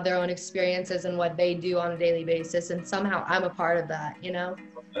learn about their own experiences and what they do on a daily basis, and somehow I'm a part of that,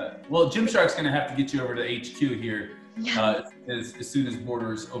 Well, Gymshark's going to have to get you over to HQ here as soon as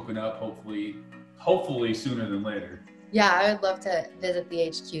borders open up, hopefully sooner than later. Yeah, I would love to visit the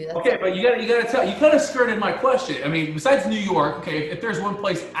HQ. That's Okay, but you gotta tell. You kind of skirted my question. I mean, besides New York, okay, if there's one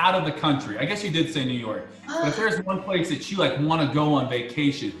place out of the country, I guess you did say New York. But if there's one place that you like want to go on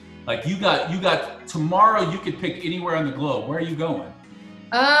vacation, like you got tomorrow, you could pick anywhere on the globe. Where are you going?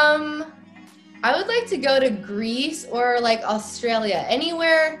 I would like to go to Greece or like Australia.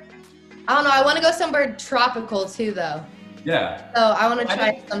 Anywhere. I don't know. I want to go somewhere tropical too, though. Yeah. So I want to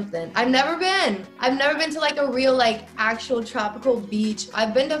try something. I've never been to like a real like actual tropical beach.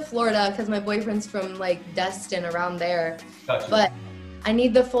 I've been to Florida because my boyfriend's from like Destin around there. Gotcha. But I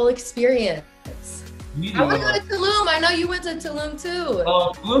need the full experience. I want to go to Tulum. I know you went to Tulum too.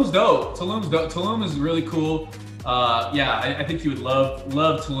 Oh, Tulum's dope. Tulum is really cool. Yeah, I think you would love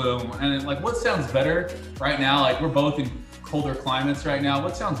Tulum. And like, what sounds better right now? Like, we're both in colder climates right now.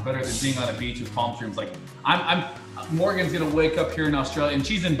 What sounds better than being on a beach with palm trees? Like, Morgan's gonna wake up here in Australia, and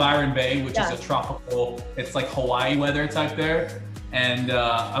she's in Byron Bay, which is a tropical. It's like Hawaii weather type there. And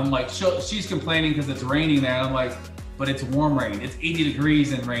I'm like, she's complaining because it's raining there. I'm like, but it's warm rain. It's 80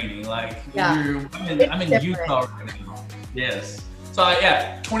 degrees and raining. Like, I'm in Utah right now. Yes. So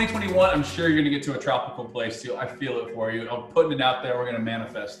yeah, 2021, I'm sure you're gonna get to a tropical place too. I feel it for you. I'm putting it out there. We're gonna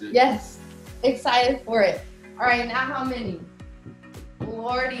manifest it. Yes, excited for it. All right, now how many?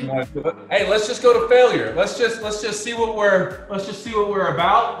 Lordy. Hey, let's just go to failure. Let's just see what we're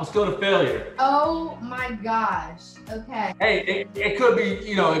about. Let's go to failure. Oh my gosh. Okay. Hey, it could be,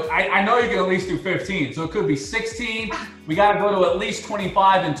 you know, I know you can at least do 15, so it could be 16. We got to go to at least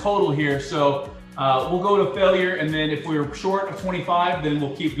 25 in total here. So we'll go to failure, and then if we're short of 25, then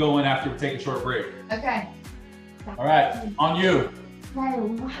we'll keep going after we take a short break. Okay. All right, on you. Okay,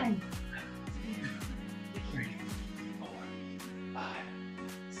 1, 3, 4, 5,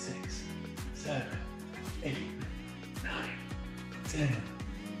 6, 7, 8, 9, 10,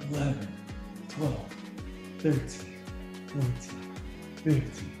 11, 12, 13, 14,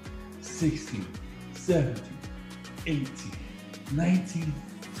 15, 16, 17, 18, 19,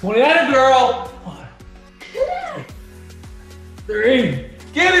 20. That a girl! 1, 2, 3.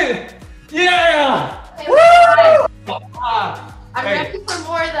 Get it! Yeah! Woo! Ah. I'm ready for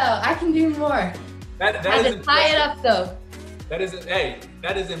more though. I can do more. That I is have to tie it up though. That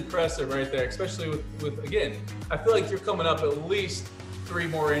is impressive right there, especially with again, I feel like you're coming up at least 3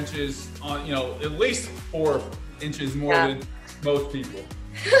 more inches on, you know, at least 4 inches more than most people.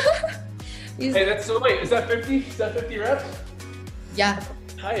 Hey, that's so wait, is that 50? Is that 50 reps? Yeah.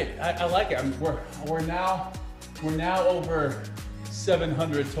 I like it. We're now over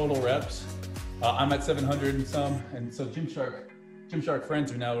 700 total reps. I'm at 700 and some, and so Gymshark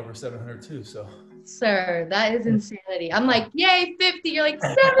friends are now over 700 too. So. Sir, that is insanity. I'm like, yay, 50. You're like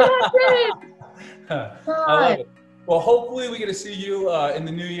 700. I love it. Well, hopefully we get to see you in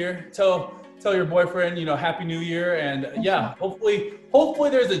the new year. Tell your boyfriend, you know, Happy New Year, and yeah, hopefully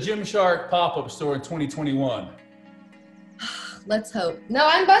there's a Gymshark pop-up store in 2021. Let's hope. No,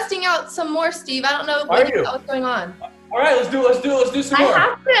 I'm busting out some more, Steve. I don't know what's going on. All right, let's do some more.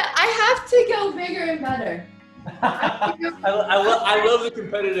 I have to go bigger and better. I love the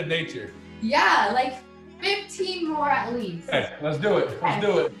competitive nature. Yeah, like 15 more at least. Okay, let's do it. Let's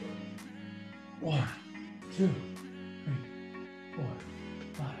do it. 1, 2, 3, 4,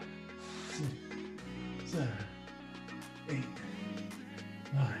 5, 6, 7, 8,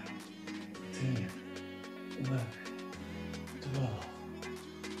 9, 10, 11, 12,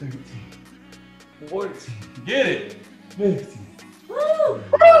 13, 14. Get it. 15. Woo!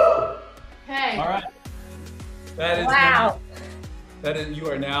 Okay. All right. That is you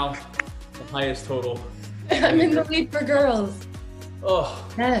are now the highest total. I'm in the lead for girls. Oh.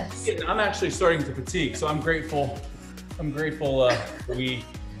 Yes. I'm actually starting to fatigue, so I'm grateful we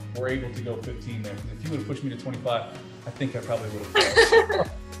were able to go 15 there. If you would have pushed me to 25, I think I probably would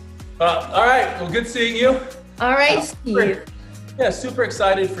have. All right. Well, good seeing you. All right, Steve. Yeah, super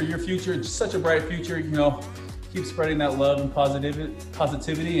excited for your future. Just such a bright future, you know. Keep spreading that love and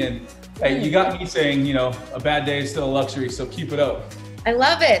positivity. And hey, you got me saying, you know, a bad day is still a luxury, so keep it up. I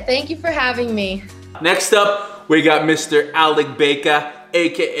love it. Thank you for having me. Next up, we got Mr. Alec Baker,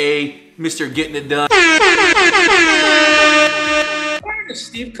 AKA Mr. Getting It Done. Wearing a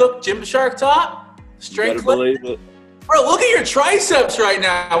Steve Cook Gymshark top? Strength believe it. Bro, look at your triceps right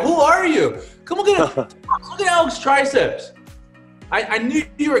now. Who are you? Come look at Alec's triceps. I knew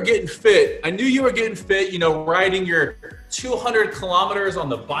you were getting fit. You know, riding your 200 kilometers on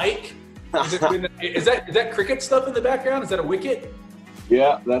the bike. Is that cricket stuff in the background? Is that a wicket?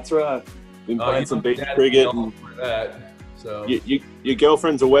 Yeah, that's right. Been playing some beach cricket. And that, so. Your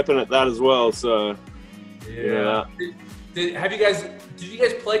girlfriend's a weapon at that as well, so. Yeah. Did you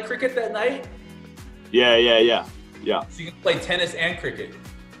guys play cricket that night? Yeah. Yeah. So you can play tennis and cricket.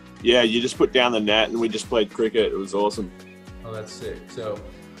 Yeah, you just put down the net and we just played cricket. It was awesome. Oh, that's sick. So,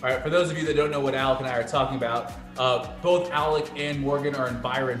 all right, for those of you that don't know what Alec and I are talking about, both Alec and Morgan are in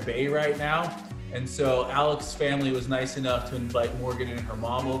Byron Bay right now. And so Alec's family was nice enough to invite Morgan and her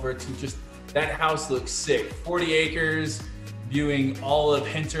mom over to just, that house looks sick. 40 acres, viewing all of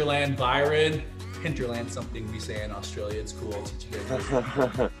Hinterland, Byron. Hinterland, something we say in Australia. It's cool. I'll teach you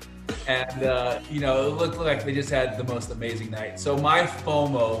guys. And, you know, it looked like they just had the most amazing night. So my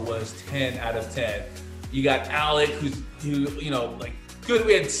FOMO was 10 out of 10. You got Alec, who, you know, like, good.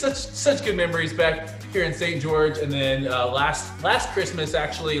 We had such good memories back here in St. George. And then last Christmas,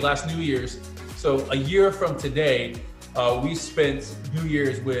 actually, last New Year's. So a year from today, we spent New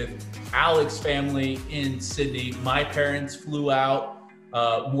Year's with Alec's family in Sydney. My parents flew out.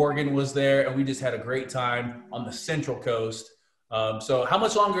 Morgan was there, and we just had a great time on the Central Coast. So how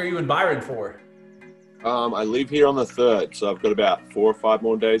much longer are you in Byron for? I leave here on the 3rd, so I've got about 4 or 5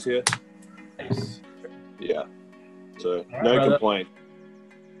 more days here. Nice. Yeah, so right, no brother. complaint.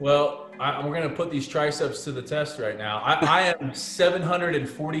 Well, we're going to put these triceps to the test right now. I am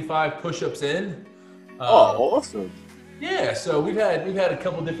 745 push-ups in. Oh, awesome. Yeah, so we've had a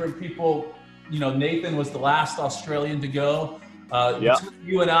couple different people. You know, Nathan was the last Australian to go. Yeah.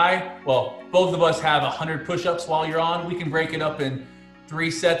 You and I, well, both of us have 100 push-ups while you're on. We can break it up in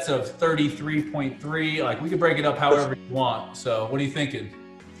 3 sets of 33.3. Like, we can break it up however you want. So what are you thinking?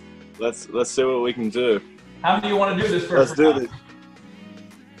 Let's see what we can do. How many do you want to do this first? Let's do this.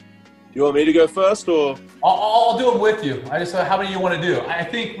 You want me to go first, or? I'll do them with you. I just, how many do you want to do? I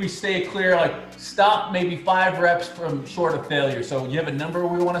think we stay clear, like stop maybe 5 reps from short of failure. So you have a number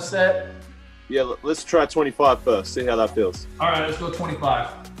we want to set? Yeah, let's try 25 first, see how that feels. All right, let's go 25.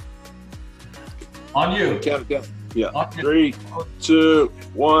 On you. Count it down. Yeah, On you. 3, 2,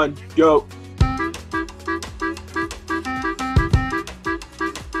 1, go.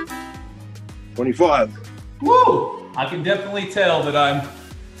 $25. Woo! I can definitely tell that I'm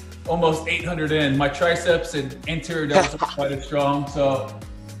almost 800 in. My triceps and inter-abdominals are quite strong. So,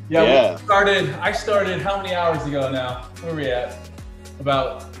 yeah. I started how many hours ago now? Where are we at?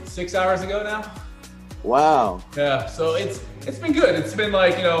 About 6 hours ago now? Wow. Yeah, so it's been good. It's been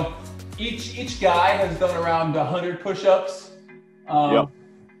like, you know, each guy has done around 100 push-ups. Yep.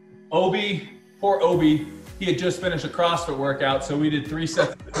 Poor Obi, he had just finished a CrossFit workout, so we did 3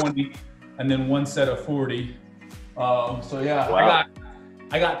 sets of 20 and then 1 set of 40. So yeah, wow.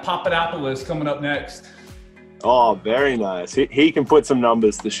 I got Papadopoulos coming up next. Oh, very nice. He can put some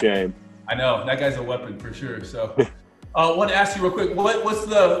numbers to shame. I know, that guy's a weapon for sure. So I want to ask you real quick,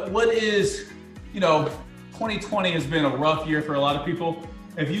 what is, you know, 2020 has been a rough year for a lot of people.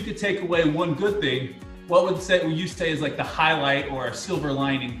 If you could take away one good thing, what would you say is like the highlight or a silver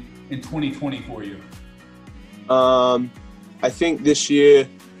lining in 2020 for you? I think this year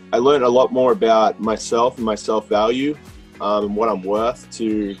I learned a lot more about myself and my self-value, and what I'm worth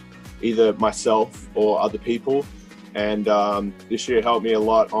to either myself or other people. And this year helped me a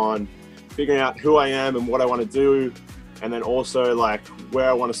lot on figuring out who I am and what I want to do, and then also like where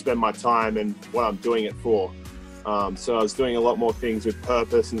I want to spend my time and what I'm doing it for. So I was doing a lot more things with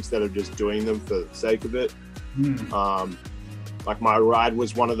purpose instead of just doing them for the sake of it. Like my ride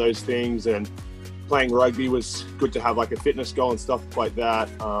was one of those things, and playing rugby was good to have like a fitness goal and stuff like that.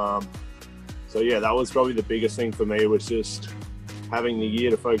 So yeah, that was probably the biggest thing for me, was just having the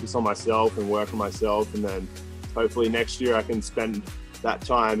year to focus on myself and work on myself. And then hopefully next year I can spend that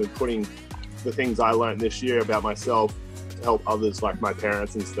time and putting the things I learned this year about myself to help others like my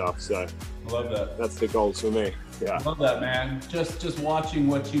parents and stuff. So I love that. That's the goals for me. Yeah. I love that, man. Just watching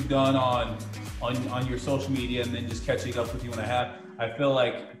what you've done on your social media and then just catching up with you when I feel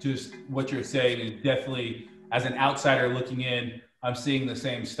like just what you're saying is definitely, as an outsider looking in, I'm seeing the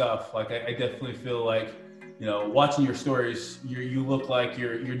same stuff. Like I definitely feel like, you know, watching your stories, you look like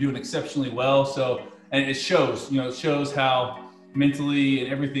you're doing exceptionally well. So, and it shows, you know, it shows how mentally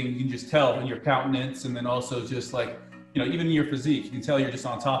and everything, you can just tell in your countenance, and then also just like, you know, even in your physique, you can tell you're just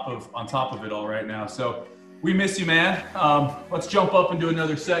on top of it all right now. So we miss you, man. Let's jump up and do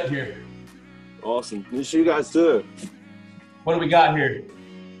another set here. Awesome. Miss you guys too. What do we got here?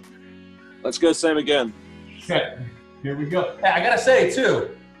 Let's go same again. Okay, here we go. Hey, I gotta say too,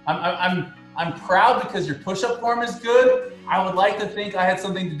 I'm proud because your push-up form is good. I would like to think I had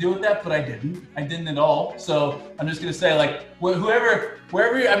something to do with that, but I didn't. I didn't at all. So I'm just gonna say, like, wherever,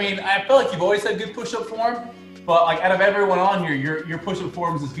 I mean, I feel like you've always had good push-up form, but like out of everyone on here, your push-up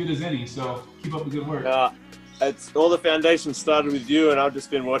form is as good as any. So keep up the good work. It's all the foundation started with you, and I've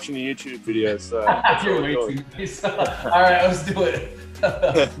just been watching the YouTube videos. So you're way too nice. All right, let's do it.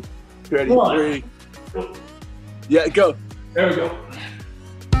 Ready? 3. Yeah, go. There we go.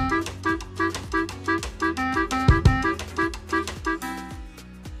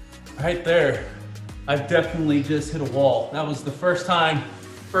 Right there, I've definitely just hit a wall. That was the first time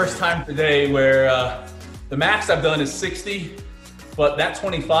today where the max I've done is 60, but that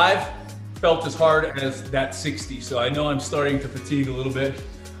 25 felt as hard as that 60. So I know I'm starting to fatigue a little bit.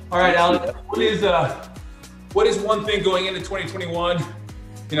 All right, Alec, what is one thing going into 2021?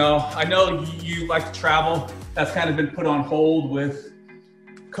 You know, I know you like to travel. That's kind of been put on hold with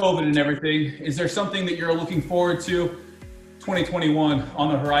COVID and everything. Is there something that you're looking forward to 2021 on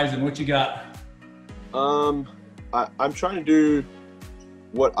the horizon? What you got? I'm trying to do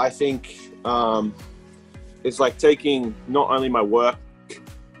what I think is like taking not only my work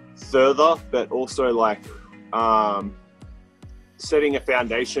further, but also like setting a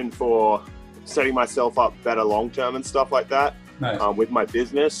foundation for setting myself up better long-term and stuff like that. Nice. With my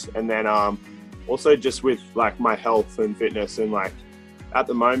business, and then also just with like my health and fitness. And like at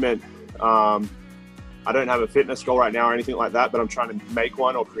the moment, I don't have a fitness goal right now or anything like that, but I'm trying to make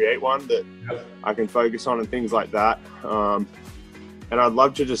one or create one that I can focus on and things like that. And I'd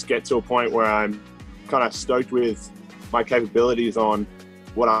love to just get to a point where I'm kind of stoked with my capabilities on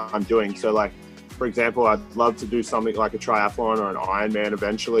what I'm doing. So like, for example, I'd love to do something like a triathlon or an Ironman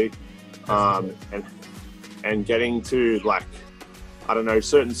eventually. And getting to like, I don't know,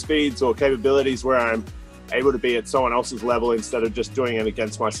 certain speeds or capabilities where I'm able to be at someone else's level instead of just doing it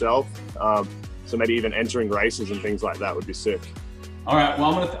against myself. So maybe even entering races and things like that would be sick. All right,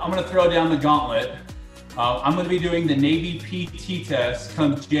 well, I'm gonna throw down the gauntlet. I'm gonna be doing the Navy PT test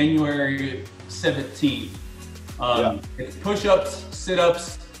come January 17th. It's push-ups,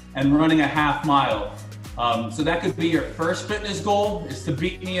 sit-ups, and running a half mile. So that could be your first fitness goal, is to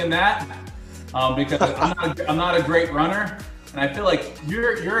beat me in that. Because I'm not a great runner, and I feel like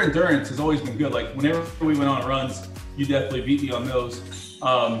your endurance has always been good. Like whenever we went on runs, you definitely beat me on those.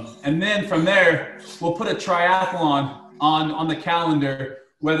 And then from there, we'll put a triathlon on the calendar,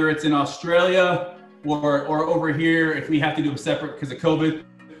 whether it's in Australia or over here if we have to do them separate because of COVID.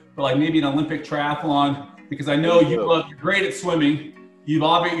 But like maybe an Olympic triathlon, because I know you're great at swimming.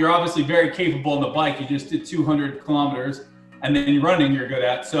 You're obviously very capable on the bike. You just did 200 kilometers, and then running you're good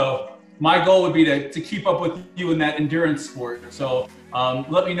at. So my goal would be to keep up with you in that endurance sport. So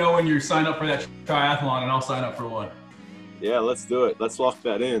let me know when you sign up for that triathlon, and I'll sign up for one. Yeah, let's do it. Let's lock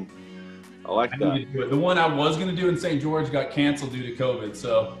that in. I like that. The one I was going to do in St. George got canceled due to COVID.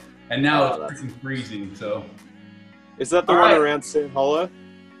 So, and now it's freaking freezing. So, is that the one around Sand Hollow?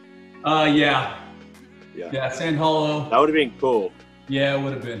 Yeah, Sand Hollow. That would have been cool. Yeah, it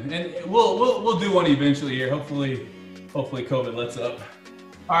would have been, and we'll do one eventually here. Hopefully COVID lets up.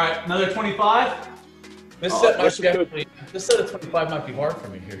 All right, another 25. This set of 25 might be hard for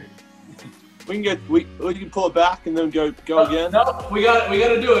me here. We can pull it back and then go again. No, we got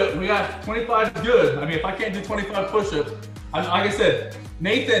to do it. We got 25 is good. I mean, if I can't do 25 push-ups, like I said,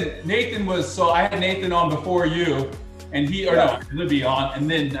 Nathan was, so I had Nathan on before you, and he'll be on, and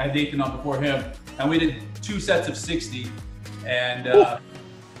then I had Nathan on before him, and we did 2 sets of 60, and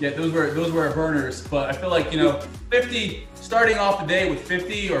those were our burners. But I feel like 50, starting off the day with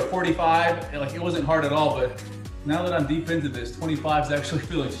 50 or 45, like it wasn't hard at all. But now that I'm deep into this, 25 is actually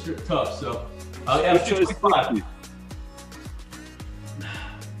feeling tough. So let's do 25.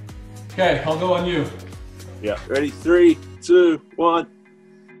 Okay, I'll go on you. Yeah, ready? 3, 2, 1.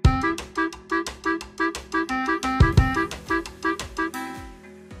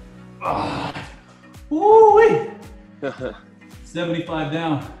 Woo-wee. 75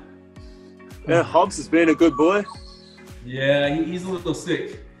 down. Yeah, Hobbs has been a good boy. Yeah, he's a little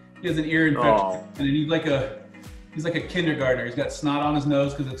sick. He has an ear infection, and he's like a kindergartner. He's got snot on his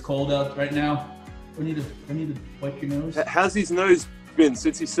nose because it's cold out right now. I need to wipe your nose. How's his nose been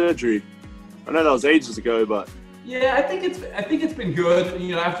since his surgery? I know that was ages ago, but yeah, I think it's been good.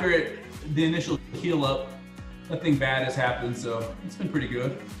 After the initial heal up, nothing bad has happened, so it's been pretty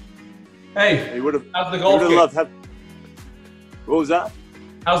good. Hey, how's the golf game? What was that?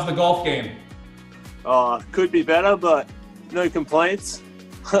 How's the golf game? Could be better, but no complaints.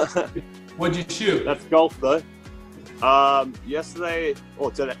 What'd you shoot? That's golf though. Yesterday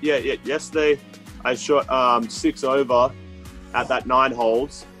I shot 6 over at that 9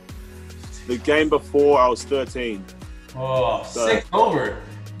 holes. The game before I was 13. Oh, so, 6 over.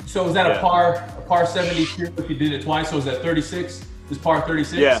 So was that a par 72 if you did it twice? So was that 36? Was par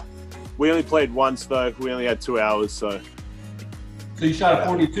 36? Yeah. We only played once though. We only had 2 hours, so. So you shot a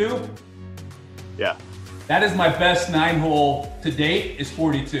 42? Yeah. That is my best 9-hole to date is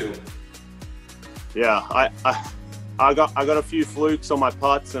 42. Yeah, I got a few flukes on my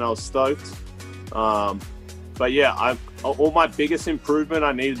putts and I was stoked. But But yeah, all my biggest improvement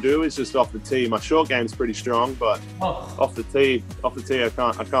I need to do is just off the tee. My short game's pretty strong, but off the tee,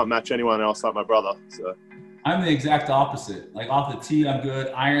 I can't match anyone else like my brother. So I'm the exact opposite. Like off the tee, I'm good.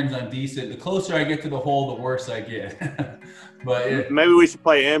 Irons, I'm decent. The closer I get to the hole, the worse I get. But maybe we should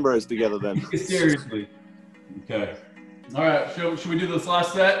play Ambrose together then. Seriously. Okay. All right. Should we do this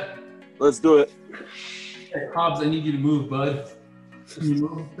last set? Let's do it. Hey, Hobbs, I need you to move, bud. Can you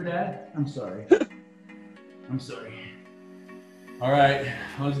move for Dad? I'm sorry. I'm sorry. All right,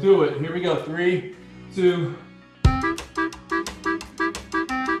 let's do it. Here we go. 3, 2.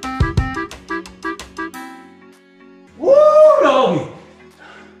 Woo! No!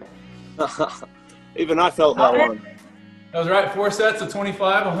 Even I felt that one. That was right. 4 sets of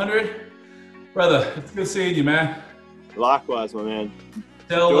 25, 100. Brother, it's good seeing you, man. Likewise, my man.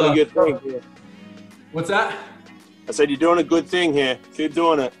 Doing a good thing here. What's that? I said you're doing a good thing here. Keep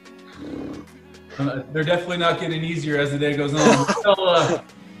doing it. They're definitely not getting easier as the day goes on.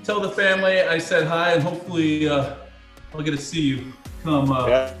 Tell the family I said hi, and hopefully I'll get to see you. Come.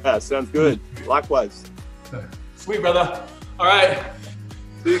 Yeah, sounds good. Likewise. Sweet, brother. All right.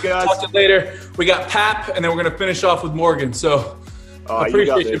 See you guys. Talk to you later. We got Pap, and then we're gonna finish off with Morgan. So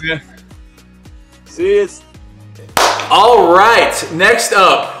appreciate you, man. See you. All right, next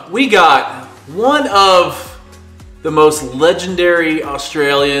up, we got one of the most legendary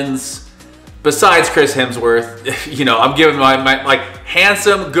Australians, besides Chris Hemsworth. You know, I'm giving my like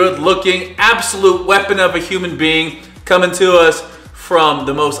handsome, good looking, absolute weapon of a human being coming to us from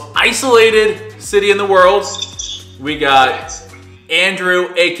the most isolated city in the world. We got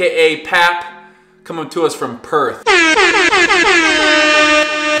Andrew, AKA Pap, coming to us from Perth.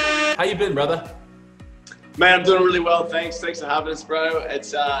 How you been, brother? Man, I'm doing really well, thanks. Thanks for having us, bro.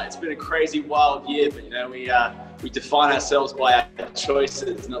 It's been a crazy, wild year, but you know, we define ourselves by our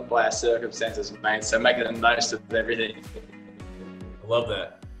choices, not by our circumstances, man. So making the most of everything. I love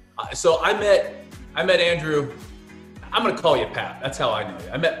that. So I met Andrew. I'm gonna call you Pap. That's how I know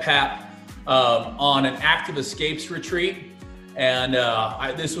you. I met Pap on an active escapes retreat, and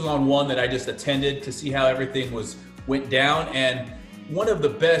this was on one that I just attended to see how everything went down. And one of the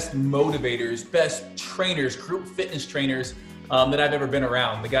best motivators, best trainers, group fitness trainers that I've ever been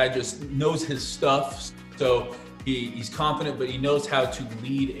around. The guy just knows his stuff. So he's confident, but he knows how to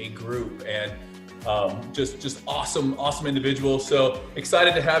lead a group, and just awesome individual. So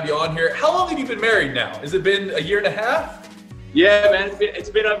excited to have you on here. How long have you been married now? Has it been a year and a half? Yeah, man, it's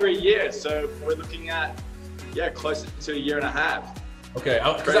been over a year. So we're looking at, closer to a year and a half. Okay,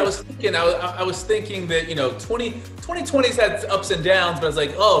 because I was thinking that, you know, 2020's had ups and downs, but I was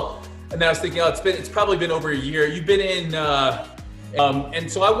like, and then I was thinking, it's probably been over a year. You've been in,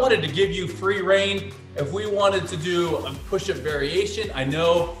 and so I wanted to give you free reign. If we wanted to do a push-up variation, I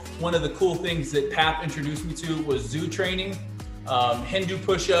know one of the cool things that Pap introduced me to was zoo training, Hindu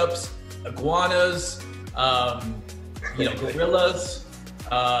push-ups, iguanas, gorillas,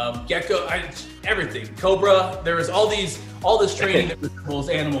 gecko, everything, cobra. There was all this training that resembles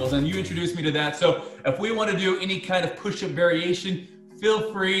animals, and you introduced me to that. So if we want to do any kind of push-up variation,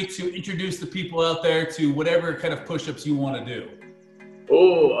 feel free to introduce the people out there to whatever kind of push-ups you want to do.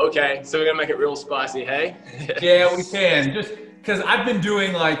 Oh, okay. So we're gonna make it real spicy, hey? Yeah, we can. Just because I've been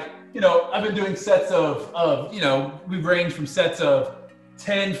doing sets of, we've ranged from sets of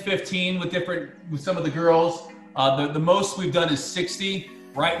 10, 15 with some of the girls. The most we've done is 60.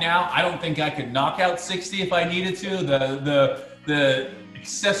 Right now, I don't think I could knock out 60 if I needed to. The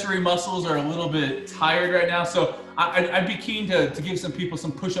accessory muscles are a little bit tired right now. So I'd be keen to give some people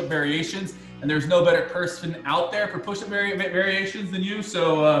some push-up variations, and there's no better person out there for push-up variations than you.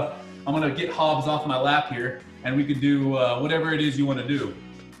 So I'm gonna get Hobbs off my lap here, and we can do whatever it is you want to do.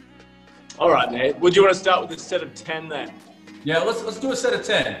 All right, mate. Would you want to start with a set of 10 then? Yeah, let's do a set of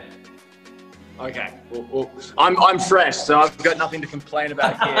 10. Okay. Well, I'm fresh, so I've got nothing to complain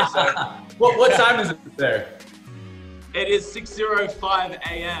about here. So what time is it there? It is 6:05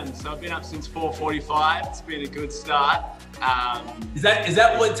 a.m. So I've been up since 4:45. It's been a good start. Is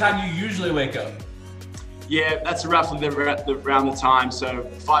that what time you usually wake up? Yeah, that's roughly around the time. So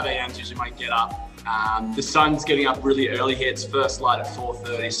 5 a.m. is usually my get up. The sun's getting up really early here. It's first light at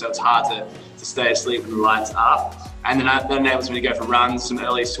 4:30, so it's hard to stay asleep when the light's up. And then that enables me to go for runs, some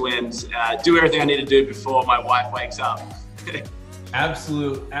early swims, do everything I need to do before my wife wakes up.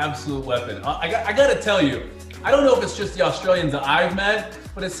 Absolute weapon. I gotta tell you, I don't know if it's just the Australians that I've met,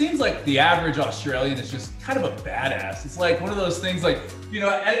 but it seems like the average Australian is just kind of a badass. It's like one of those things, like,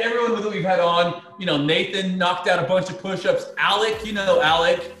 everyone that we've had on, Nathan knocked out a bunch of push-ups. Alec,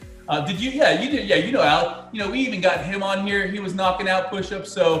 Alec. Did you? Yeah, you did. Yeah, Alec. We even got him on here. He was knocking out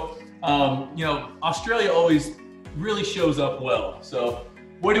push-ups. So You know, Australia always really shows up well. So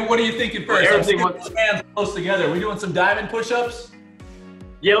what are you thinking first? Everything Let's get hands close together. Are we doing some diamond push-ups?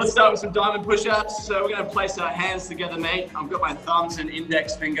 Yeah, let's start with some diamond push-ups. So we're gonna place our hands together, mate. I've got my thumbs and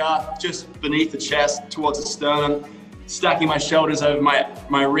index finger just beneath the chest towards the sternum, stacking my shoulders over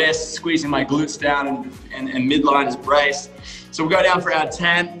my wrists, squeezing my glutes down and midline is braced. So we'll go down for our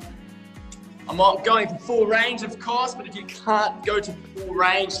 10. I'm not going for full range, of course, but if you can't go to full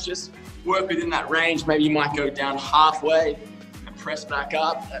range, just work within that range. Maybe you might go down halfway and press back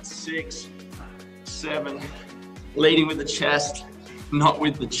up. That's 6, 7, leading with the chest, not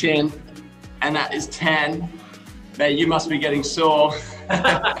with the chin. And that is 10. Mate, you must be getting sore.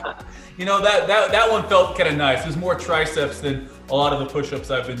 You know, that one felt kind of nice. There's more triceps than a lot of the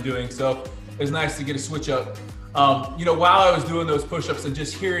push-ups I've been doing. So it's nice to get a switch up. You know, while I was doing those push-ups and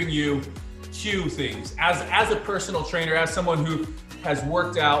just hearing you cue things, as a personal trainer, as someone who has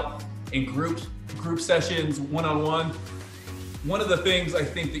worked out in group sessions, one-on-one, one of the things I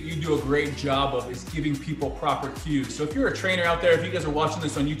think that you do a great job of is giving people proper cues. So if you're a trainer out there, if you guys are watching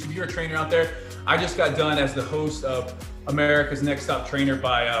this on YouTube, you're a trainer out there, I just got done as the host of America's Next Top Trainer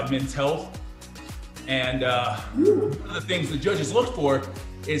by Men's Health. And one of the things the judges look for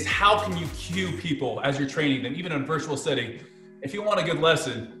is how can you cue people as you're training them, even in a virtual setting. If you want a good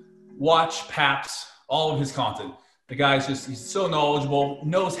lesson, watch Pap's, all of his content. The guy's he's so knowledgeable,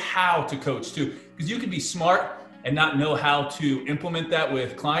 knows how to coach too. Because you can be smart and not know how to implement that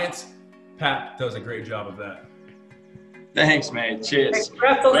with clients. Pap does a great job of that. Thanks, mate. Cheers. Hey,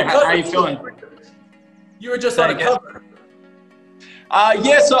 how are you feeling? You were just on a cover.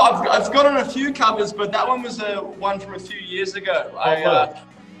 Yeah, so I've got on a few covers, but that one was one from a few years ago. I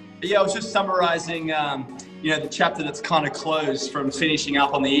was just summarizing, you know, the chapter that's kind of closed from finishing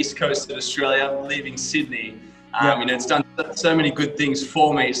up on the east coast of Australia, leaving Sydney. You know, it's done so many good things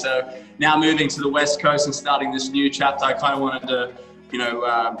for me. So now moving to the west coast and starting this new chapter, I kind of wanted to, you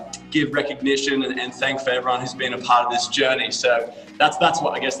know, give recognition and thank for everyone who's been a part of this journey. So that's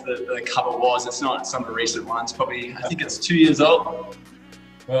what I guess the cover was. It's not some of the recent ones. Probably, I think it's 2 years old.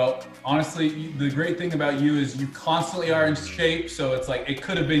 Well, honestly, the great thing about you is you constantly are in shape. So it's like, it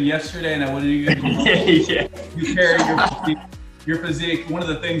could have been yesterday and I wouldn't even yeah. You carry your physique. One of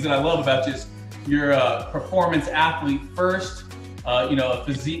the things that I love about you is you're a performance athlete first. You know, a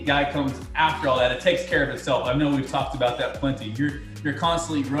physique guy comes after all that. It takes care of itself. I know we've talked about that plenty. You're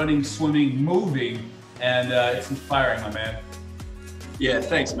constantly running, swimming, moving, and it's inspiring, my man. Yeah,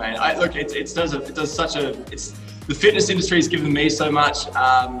 thanks, man. Look, the fitness industry has given me so much,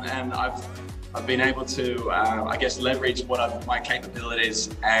 and I've been able to, I guess, leverage my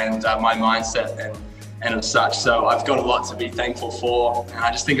capabilities and my mindset and as such. So I've got a lot to be thankful for. And I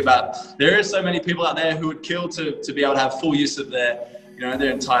just think about, there are so many people out there who would kill to be able to have full use of their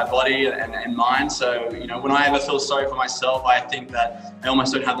entire body and mind. So, you know, when I ever feel sorry for myself, I think that I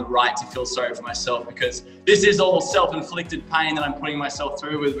almost don't have the right to feel sorry for myself, because this is all self-inflicted pain that I'm putting myself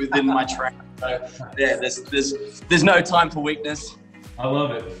through within my training. So yeah, there's no time for weakness. I love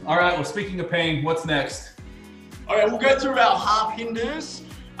it. All right, well, speaking of pain, what's next? All right, we'll go through our half Hindus.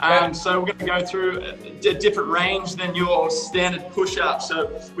 So we're going to go through a different range than your standard push-up.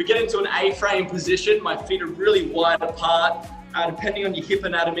 So we get into an A-frame position. My feet are really wide apart. Depending on your hip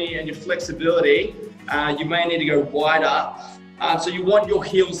anatomy and your flexibility, you may need to go wider. So you want your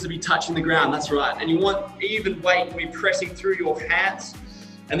heels to be touching the ground, that's right. And you want even weight to be pressing through your hands.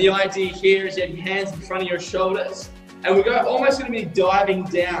 And the idea here is you have your hands in front of your shoulders. And we're almost going to be diving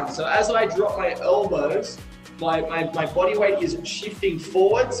down. So as I drop my elbows, my body weight is shifting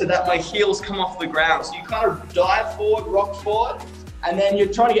forward so that my heels come off the ground. So you kind of dive forward, rock forward, and then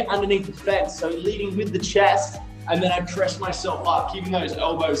you're trying to get underneath the fence. So leading with the chest, and then I press myself up, keeping those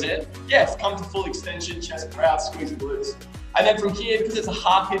elbows in. Yes, come to full extension, chest proud, squeeze the glutes. And then from here, because it's a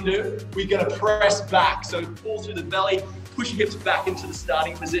half Hindu, we're gonna press back. So pull through the belly, push your hips back into the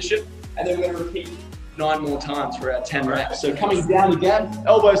starting position, and then we're gonna repeat 9 more times for our 10 reps. So coming down again,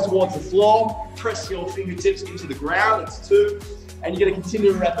 elbows towards the floor, press your fingertips into the ground, it's 2, and you're gonna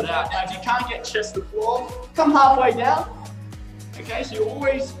continue to rep it out. Now, if you can't get chest to floor, come halfway down. Okay, so you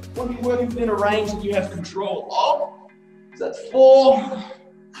always want to be working within a range that you have control of. So that's 4,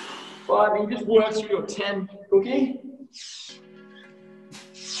 5, and you just work through your 10 cookie.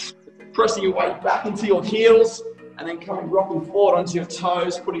 Pressing your weight back into your heels, and then coming rocking forward onto your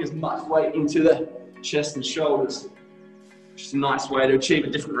toes, putting as much weight into the chest and shoulders. Just a nice way to achieve a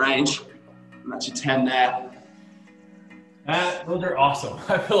different range. And that's your 10 there. Those are awesome.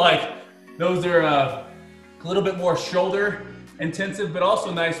 I feel like those are a little bit more shoulder intensive, but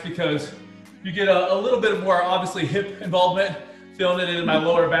also nice because you get a little bit more, obviously, hip involvement, feeling it in my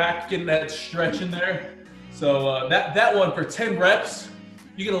lower back, getting that stretch in there. So that one for 10 reps,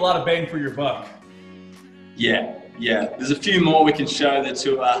 you get a lot of bang for your buck. Yeah. There's a few more we can show that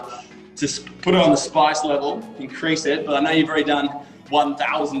to put it on the spice level, increase it. But I know you've already done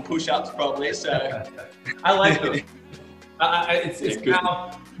 1,000 push-ups probably, so. I like those. It's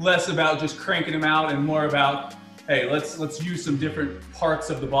now less about just cranking them out and more about, hey, let's use some different parts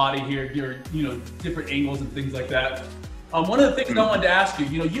of the body here, different angles and things like that. One of the things I wanted to ask you,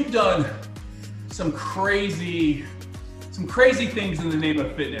 you've done some crazy things in the name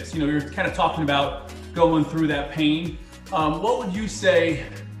of fitness. You're kind of talking about going through that pain. What would you say,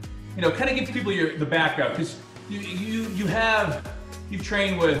 kind of give people the background, because you've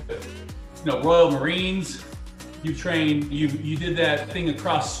trained with, Royal Marines. You did that thing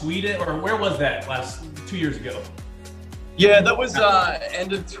across Sweden, or where was that 2 years ago? Yeah, that was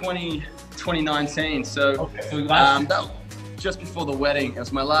end of 2019. So, that just before the wedding. It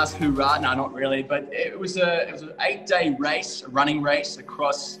was my last hoorah. No, not really, but it was an 8-day race, a running race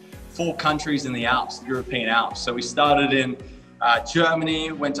across 4 countries in the Alps, European Alps. So we started in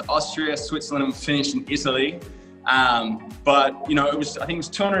Germany, went to Austria, Switzerland, and finished in Italy. But I think it was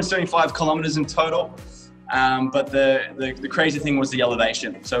 275 kilometers in total. But the crazy thing was the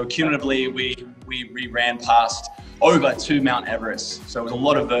elevation. So cumulatively, we ran past over 2 Mount Everest. So it was a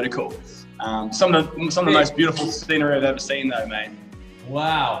lot of vertical. Some of the most beautiful scenery I've ever seen, though, mate.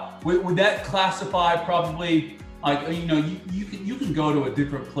 Wow. Would that classify probably like you can go to a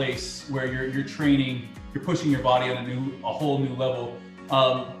different place where you're training, you're pushing your body on a whole new level.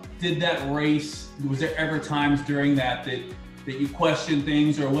 Did that race? Was there ever times during that you questioned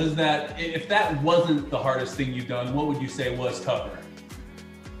things, or was that, if that wasn't the hardest thing you've done, what would you say was tougher?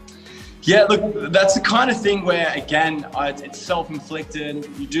 Yeah, look, that's the kind of thing where, again, it's self-inflicted.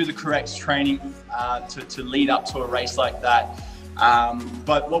 You do the correct training to lead up to a race like that.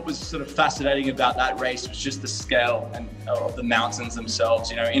 But what was sort of fascinating about that race was just the scale of the mountains themselves.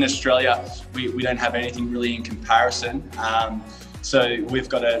 In Australia, we don't have anything really in comparison. So we've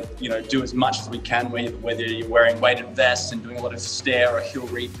got to, do as much as we can, whether you're wearing weighted vests and doing a lot of stair or hill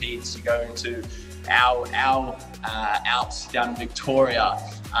repeats. You go into our Alps down in Victoria,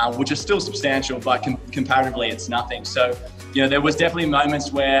 which are still substantial, but comparatively it's nothing. So, there was definitely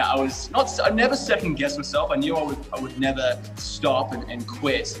moments where I never second guessed myself. I knew I would never stop and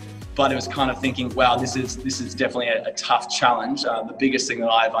quit. But it was kind of thinking, wow, this is definitely a tough challenge. The biggest thing that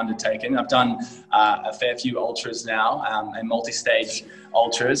I've undertaken. I've done a fair few ultras now, and multi-stage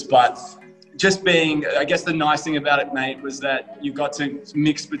ultras. But just I guess the nice thing about it, mate, was that you got to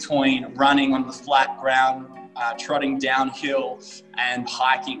mix between running on the flat ground, trotting downhill, and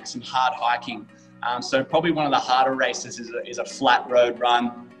hiking, some hard hiking. So probably one of the harder races is a flat road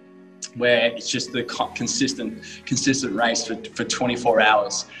run, where it's just the consistent race for 24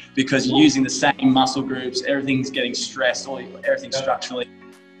 hours, because you're using the same muscle groups, everything's getting stressed, everything structurally,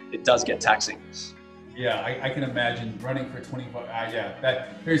 it does get taxing. Yeah, I can imagine running for 24 hours.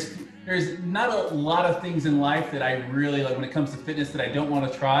 There's not a lot of things in life that I really like when it comes to fitness that I don't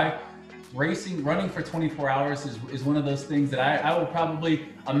want to try. Running for 24 hours is one of those things that I will probably,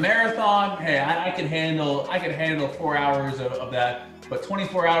 a marathon, hey, I could handle 4 hours of that. But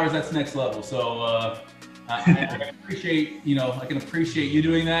 24 hours, that's next level. So I can appreciate, you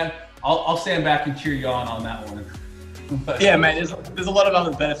doing that. I'll stand back and cheer you on that one. But, yeah, mate, there's a lot of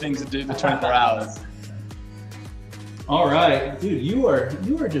other better things to do for 24 hours. All right, dude, you are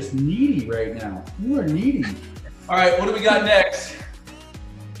just needy right now. You are needy. All right, what do we got next?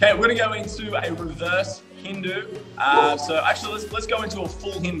 Okay, we're gonna go into a reverse Hindu. So actually, let's go into a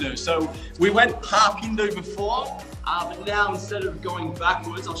full Hindu. So we went half Hindu before. But now, instead of going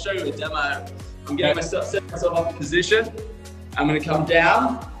backwards, I'll show you a demo. I'm getting set myself up in position. I'm going to come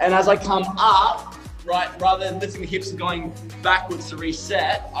down, and as I come up, right, rather than lifting the hips and going backwards to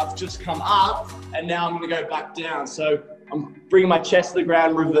reset, I've just come up, and now I'm going to go back down. So I'm bringing my chest to the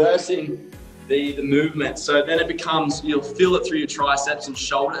ground, reversing the movement. So then it becomes, you'll feel it through your triceps and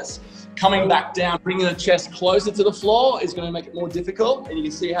shoulders. Coming back down, bringing the chest closer to the floor is going to make it more difficult. And you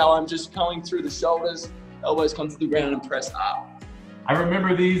can see how I'm just going through the shoulders, elbows come to the ground and press up. I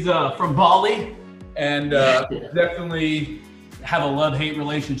remember these from Bali, and definitely have a love-hate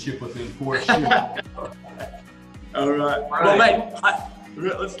relationship with them for sure. All right. Well, mate,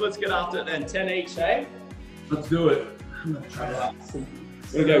 let's get after it then. 10 each, eh? Let's do it. I'm gonna try that.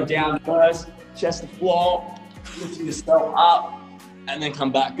 We're gonna go down first, chest to floor, lifting yourself up, and then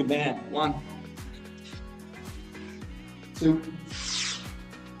come back again. 1, 2,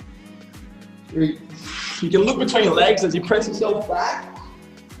 3. You can look between your legs as you press yourself back.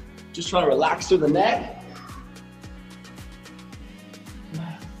 Just try to relax through the neck.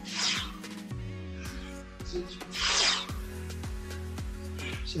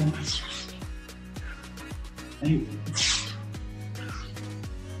 8,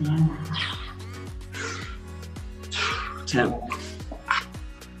 9, 10.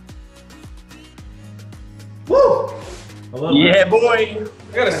 Woo! I love Yeah, that. boy.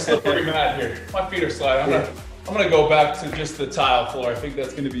 I got a slippery mat here. My feet are sliding. I'm gonna go back to just the tile floor. I think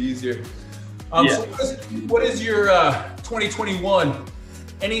that's gonna be easier. So what is your 2021?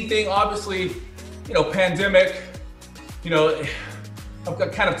 Anything? Obviously, pandemic.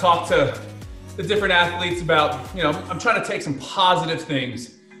 I've kind of talked to the different athletes about. I'm trying to take some positive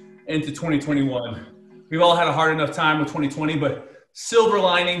things into 2021. We've all had a hard enough time with 2020, but silver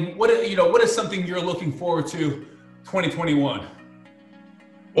lining. What is something you're looking forward to 2021?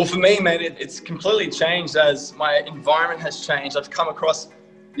 Well, for me, man, it's completely changed as my environment has changed. I've come across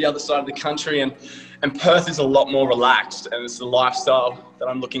the other side of the country, and Perth is a lot more relaxed, and it's the lifestyle that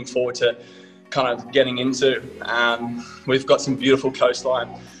I'm looking forward to kind of getting into. We've got some beautiful coastline.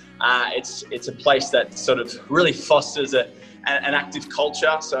 It's a place that sort of really fosters an active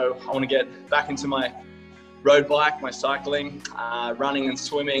culture. So I want to get back into my road bike, my cycling, running and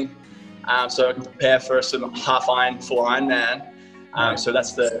swimming, so I can prepare for some half iron, full Ironman. So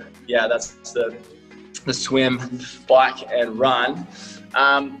that's the swim, bike and run.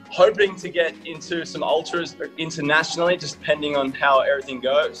 Hoping to get into some ultras internationally, just depending on how everything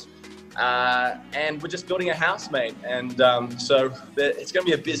goes. And we're just building a house, mate. And so it's going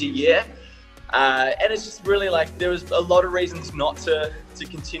to be a busy year. And it's just really like, there was a lot of reasons not to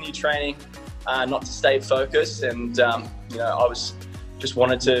continue training, not to stay focused. And, I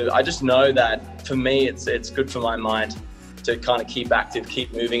just know that for me, it's good for my mind to kind of keep active,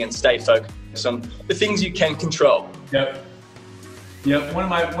 keep moving and stay focused on the things you can control. Yep. One of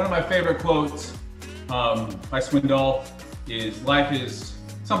my favorite quotes by Swindoll is, life is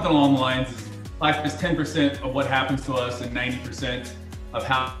something along the lines of, life is 10% of what happens to us and 90% of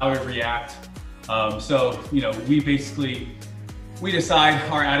how we react. So we decide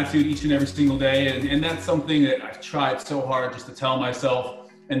our attitude each and every single day, and that's something that I've tried so hard just to tell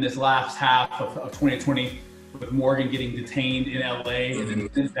myself in this last half of 2020, with Morgan getting detained in LA and then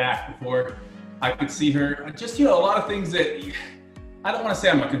sent back before I could see her. Just, a lot of things that, I don't want to say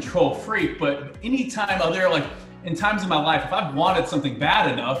I'm a control freak, but anytime in times of my life, if I've wanted something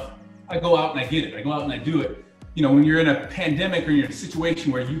bad enough, I go out and I get it. I go out and I do it. When you're in a pandemic or you're in a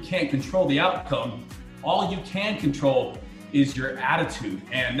situation where you can't control the outcome, all you can control is your attitude.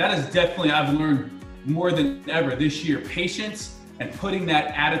 And that is definitely, I've learned more than ever this year, patience and putting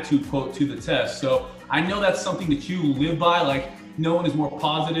that attitude quote to the test. So I know that's something that you live by. Like, no one is more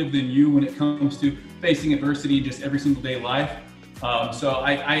positive than you when it comes to facing adversity in just every single day life. So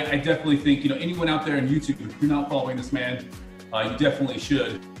I definitely think, anyone out there on YouTube, if you're not following this man, you definitely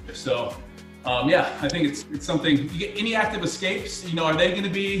should. So I think it's something. You get any active escapes,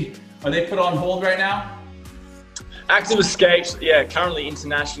 are they put on hold right now? Active escapes, currently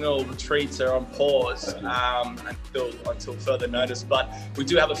international retreats are on pause until further notice, but we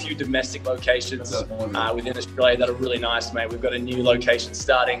do have a few domestic locations within Australia that are really nice, mate. We've got a new location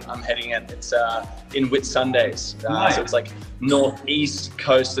starting. I'm heading at, it's in Whitsundays, nice. So it's like northeast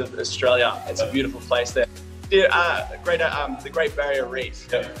coast of Australia. It's a beautiful place there. The Great Barrier Reef.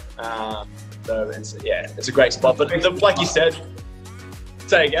 So it's a great spot, but like you said,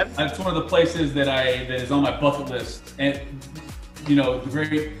 say again. It's one of the places that is on my bucket list, and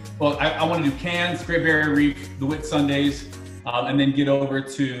I want to do Cairns, Great Barrier Reef, the Whitsundays, and then get over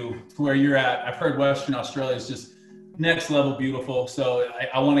to where you're at. I've heard Western Australia is just next level beautiful, so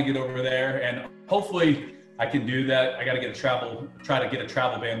I want to get over there, and hopefully I can do that. I got to try to get a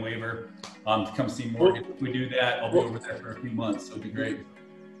travel ban waiver to come see Morgan. If we do that, I'll be over there for a few months, so it'd be great.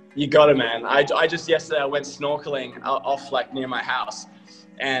 You got it, man. I just yesterday I went snorkeling off like near my house,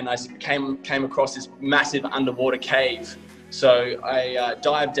 and I came across this massive underwater cave. So I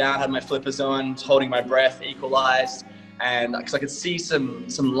dived down, had my flippers on, holding my breath, equalized, and because I could see some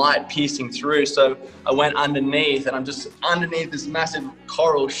light piercing through. So I went underneath, and I'm just underneath this massive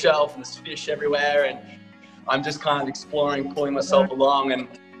coral shelf, and there's fish everywhere, and I'm just kind of exploring, pulling myself along, and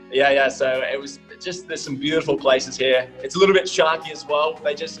so it was just, there's some beautiful places here. It's a little bit sharky as well.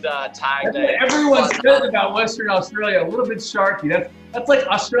 They just tagged everyone says about Western Australia, a little bit sharky. That's like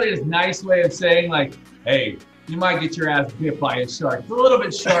Australia's nice way of saying, like, hey, you might get your ass bit by a shark. It's a little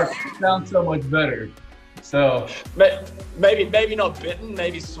bit sharp. It sounds so much better. So maybe not bitten,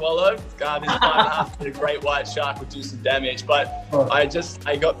 maybe swallowed. God, this 5.5 foot great white shark would do some damage. But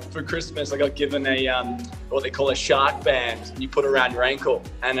I got for Christmas, I got given a what they call a shark band. You put it around your ankle,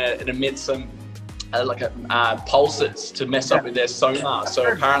 and it emits some pulses to mess up with their sonar.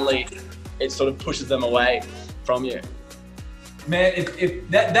 So apparently, it sort of pushes them away from you. Man, if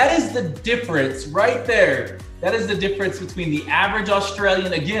that is the difference right there. That is the difference between the average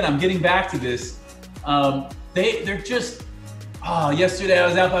Australian. Again, I'm getting back to this. They're just, yesterday I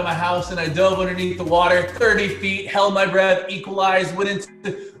was out by my house and I dove underneath the water, 30 feet, held my breath, equalized, went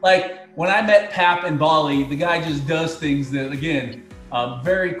into, like, when I met Pap in Bali, the guy just does things that, again,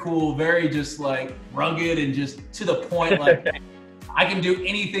 very cool, very just like rugged and just to the point, like I can do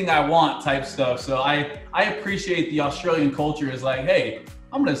anything I want type stuff. So I appreciate the Australian culture is like, hey,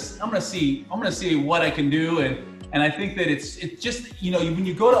 I'm gonna see what I can do, and I think that it's just, you know, when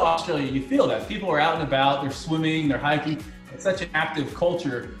you go to Australia, you feel that people are out and about, they're swimming, they're hiking. It's such an active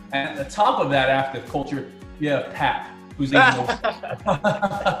culture, and at the top of that active culture, you have Pap, who's even more.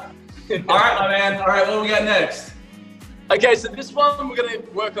 All right, my man. All right, what do we got next? Okay, so this one we're going to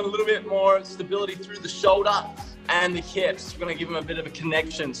work on a little bit more stability through the shoulder and the hips. We're going to give them a bit of a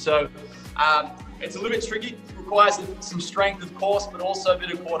connection. So it's a little bit tricky. It requires some strength, of course, but also a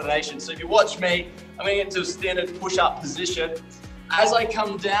bit of coordination. So if you watch me, I'm going to get into a standard push-up position. As I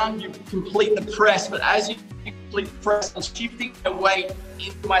come down, you complete the press, but as you complete the press, I'm shifting my weight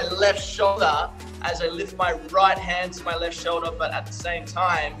into my left shoulder as I lift my right hand to my left shoulder, but at the same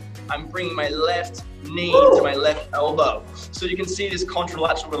time, I'm bringing my left knee to my left elbow. So you can see this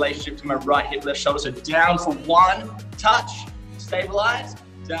contralateral relationship to my right hip, left shoulder. So down for one, touch, stabilize,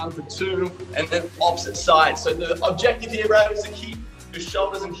 down for two, and then opposite side. So the objective here, bro, is to keep your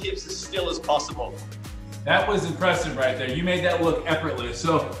shoulders and hips as still as possible. That was impressive right there. You made that look effortless.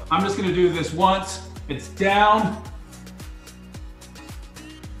 So I'm just gonna do this once. It's down.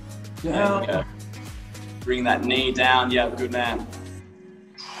 Down. Bring that knee down. Yeah, good man.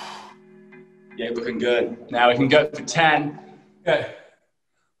 Yeah, looking good. Now we can go for 10. Okay.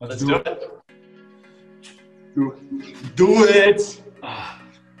 Let's do it. Do it.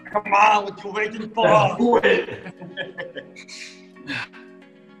 Come on, what you waiting for? Do it.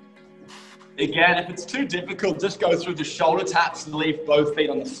 Again, if it's too difficult, just go through the shoulder taps and leave both feet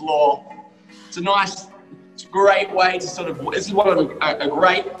on the floor. It's a great way to sort of, this is one of a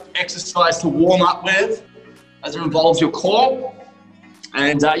great exercise to warm up with as it involves your core.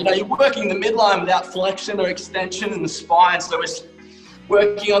 And, you know, you're working the midline without flexion or extension in the spine. So it's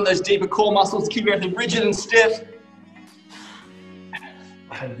working on those deeper core muscles to keep everything rigid and stiff,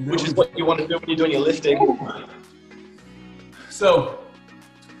 which is what you want to do when you're doing your lifting. So,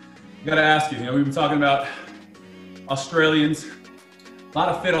 I gotta ask you, we've been talking about Australians, a lot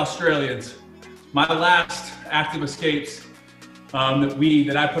of fit Australians. My last active escapes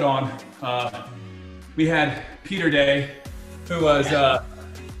that I put on, we had Peter Day, who was, I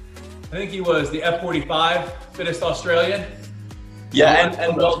think he was the F45 fittest Australian. Yeah,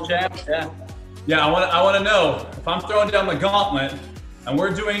 and world champ, yeah. Yeah, I want to know, if I'm throwing down the gauntlet and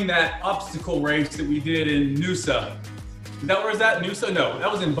we're doing that obstacle race that we did in Nusa. Where was that? Nusa? No,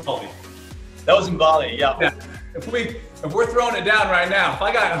 that was in Bali. That was in Bali, yeah. If we're throwing it down right now, if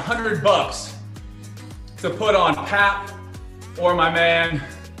I got $100 to put on Pap or my man,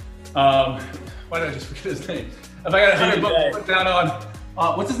 why did I just forget his name? If I got $100 to put down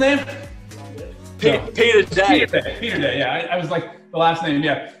on, what's his name? Peter Day. Peter Day, yeah. I was like the last name,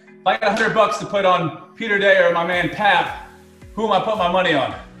 yeah. If I got $100 to put on Peter Day or my man Pap, who am I putting my money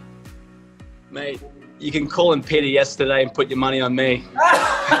on? Mate, you can call him Peter yesterday and put your money on me.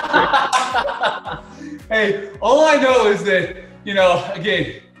 Hey, all I know is that,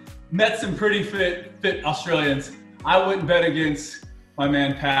 again, met some pretty fit Australians. I wouldn't bet against my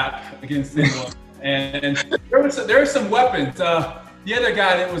man Pap against anyone. And there were some weapons. The other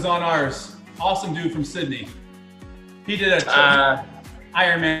guy that was on ours, awesome dude from Sydney. He did a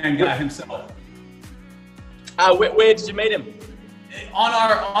Ironman guy himself. Where did you meet him? On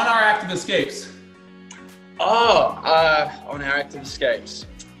our active escapes. On our active escapes.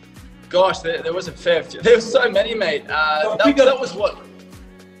 Gosh, there was a fair few. There were so many, mate. That was what?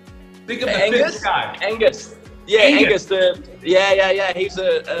 Think of the Angus? fifth guy. Angus. Yeah, Angus. Yeah. He's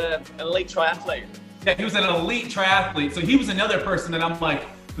an elite triathlete. Yeah, he was an elite triathlete. So he was another person that I'm like,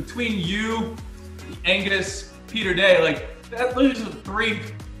 between you, Angus, Peter Day, those are three,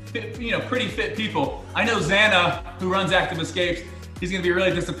 pretty fit people. I know Xana, who runs Active Escapes. He's gonna be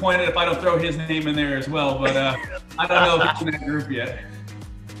really disappointed if I don't throw his name in there as well. But I don't know if he's in that group yet.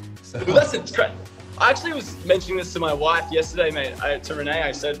 So. Well, that's interesting. I actually was mentioning this to my wife yesterday, mate. To Renee,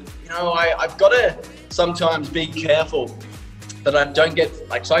 I said, I've got to sometimes be careful that I don't get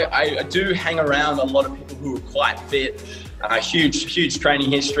so I do hang around a lot of people who are quite fit, huge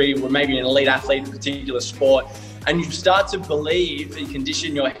training history, or maybe an elite athlete in a particular sport, and you start to believe and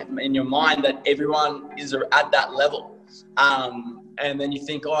condition in your mind that everyone is at that level. and then you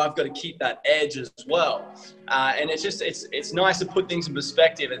think, oh, I've got to keep that edge as well. And it's nice to put things in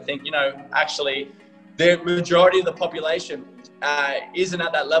perspective and think, actually the majority of the population isn't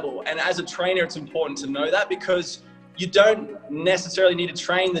at that level. And as a trainer, it's important to know that, because you don't necessarily need to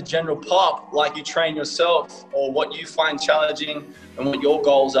train the general pop like you train yourself or what you find challenging and what your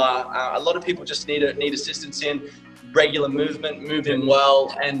goals are. A lot of people just need assistance in regular movement, moving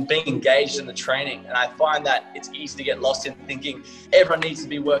well, and being engaged in the training. And I find that it's easy to get lost in thinking everyone needs to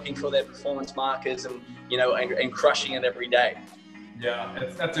be working for their performance markers and crushing it every day. Yeah,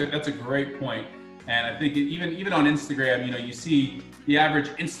 that's a great point. And I think even on Instagram, you see the average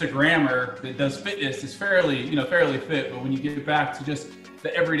Instagrammer that does fitness is fairly fit. But when you get back to just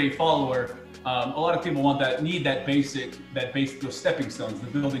the everyday follower, a lot of people need that basic, those stepping stones, the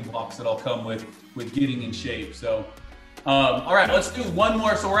building blocks that all come with getting in shape. So, all right, let's do one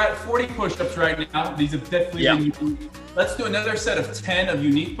more. So we're at 40 push-ups right now. These have definitely been unique. Let's do another set of 10 of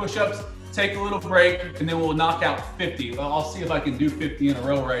unique push-ups. Take a little break, and then we'll knock out 50. I'll see if I can do 50 in a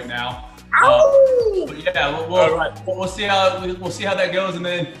row right now. We'll see how that goes, and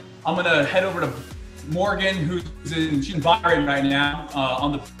then I'm gonna head over to Morgan, she's in Byron right now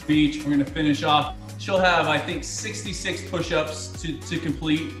on the beach. We're gonna finish off. She'll have, I think, 66 push-ups to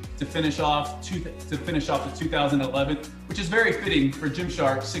complete to finish off the 2011, which is very fitting for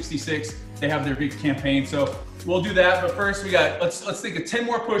Gymshark. 66. They have their big campaign, so we'll do that. But first, let's think of 10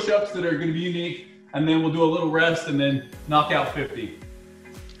 more push-ups that are going to be unique, and then we'll do a little rest and then knock out 50.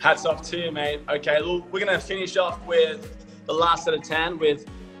 Hats off to you, mate. Okay, we're going to finish off with the last set of 10 with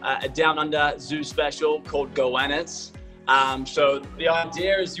a down under zoo special called Goannas. So the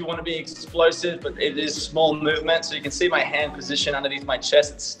idea is you want to be explosive, but it is small movement. So you can see my hand position underneath my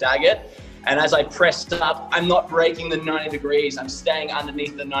chest, it's staggered. And as I press up, I'm not breaking the 90 degrees. I'm staying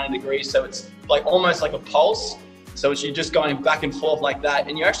underneath the 90 degrees. So it's like almost like a pulse. So you're just going back and forth like that.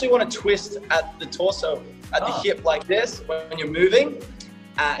 And you actually want to twist at the torso, at the hip like this when you're moving.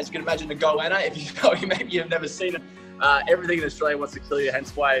 As you can imagine, the goanna, maybe you've never seen it. Everything in Australia wants to kill you,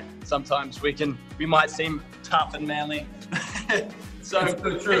 hence why sometimes we might seem tough and manly. So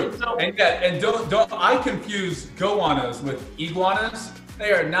true. And don't I confuse goannas with iguanas?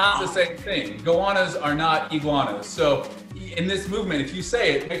 They are not the same thing. Goannas are not iguanas. So in this movement, if you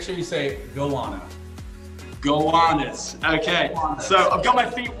say it, make sure you say goanna. Goannas. Okay. So I've got my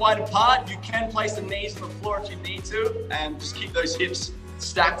feet wide apart. You can place the knees on the floor if you need to, and just keep those hips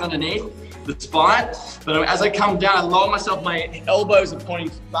stacked underneath the spine. But as I come down, I lower myself, my elbows are pointing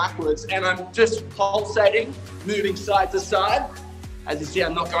backwards, and I'm just pulsating, moving side to side. As you see,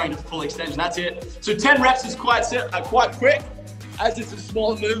 I'm not going to full extension. That's it. So 10 reps is quite quick, as it's a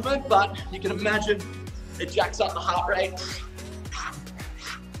small movement, but you can imagine it jacks up the heart rate.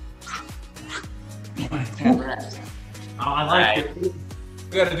 10 reps. Oh, I like it. We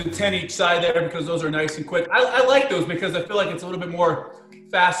got to do 10 each side there because those are nice and quick. I like those because I feel like it's a little bit more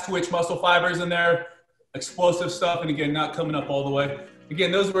fast twitch muscle fibers in there, explosive stuff, and again, not coming up all the way. Again,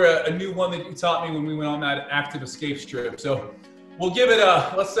 those were a new one that you taught me when we went on that active escape strip. So we'll give it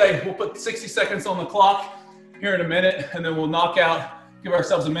let's say we'll put 60 seconds on the clock here in a minute, and then we'll give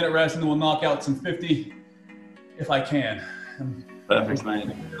ourselves a minute rest, and then we'll knock out some 50 if I can. Perfect,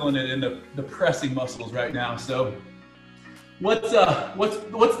 man. I'm feeling it in the pressing muscles right now. So what's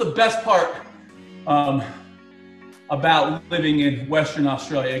the best part about living in Western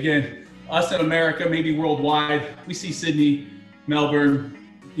Australia? Again, us in America, maybe worldwide, we see Sydney, Melbourne,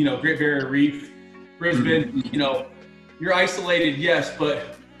 Great Barrier Reef, Brisbane, you're isolated, yes,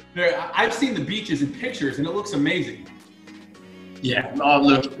 but I've seen the beaches in pictures and it looks amazing. Yeah,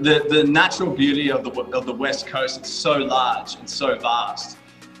 look, the natural beauty of the West Coast, it's so large and so vast.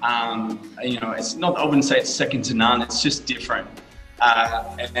 It's not, I wouldn't say it's second to none, it's just different.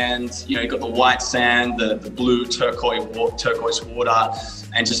 And you've got the white sand, the blue turquoise water,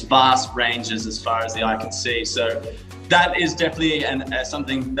 and just vast ranges as far as the eye can see. So that is definitely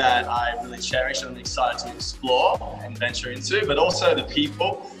something that I really cherish and I'm excited to explore and venture into, but also the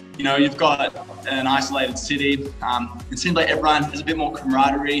people. You've got an isolated city. It seems like everyone has a bit more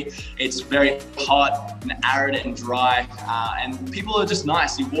camaraderie. It's very hot and arid and dry, and people are just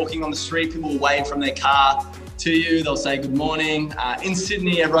nice. You're walking on the street, people will wave from their car to you. They'll say good morning. In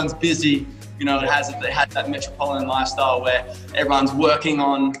Sydney, everyone's busy. It has that metropolitan lifestyle where everyone's working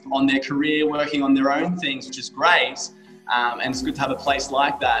on their career, working on their own things, which is great. And it's good to have a place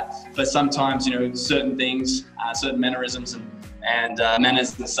like that. But sometimes, certain things, certain mannerisms and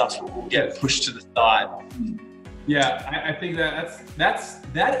manners and stuff will get pushed to the side. Yeah, I think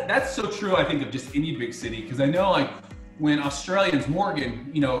that's so true. I think of just any big city, because I know when Australians,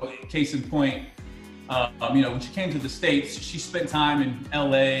 Morgan, case in point, You know, when she came to the States, she spent time in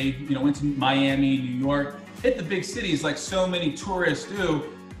LA, you know, went to Miami, New York, hit the big cities like so many tourists do.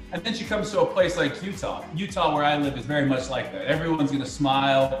 And then she comes to a place like Utah. Utah, where I live, is very much like that. Everyone's gonna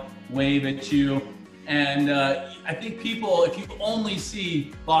smile, wave at you. And I think people, if you only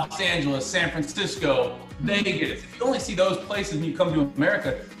see Los Angeles, San Francisco, Vegas, if you only see those places when you come to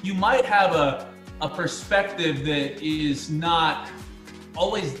America, you might have a perspective that is not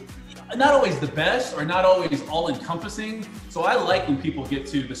always the best or not always all-encompassing. So I like when people get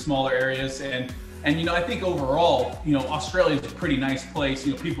to the smaller areas, and you know, I think overall, you know, Australia is a pretty nice place.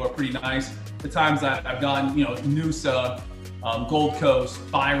 You know, people are pretty nice. The times I've gone, you know, Noosa, Gold Coast,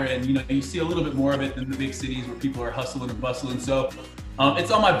 Byron, you know, you see a little bit more of it than the big cities where people are hustling and bustling. So it's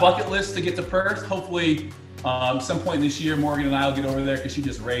on my bucket list to get to Perth. Hopefully some point this year, Morgan and I will get over there because she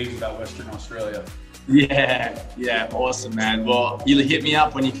just raves about Western Australia. Yeah, awesome, man. Well, you'll hit me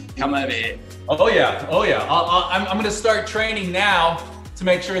up when you come over here. Oh yeah. I'm going to start training now to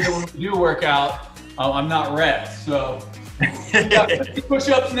make sure that when we do work out, I'm not wrecked. So we got 50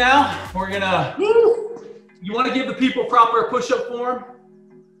 push-ups now. We're gonna. You want to give the people proper push-up form?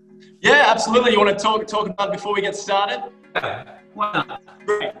 Yeah, absolutely. You want to talk about it before we get started? Yeah. Why not?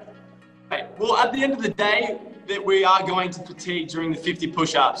 Great. Well, at the end of the day, that we are going to fatigue during the 50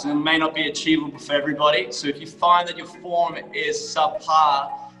 push-ups, and it may not be achievable for everybody. So if you find that your form is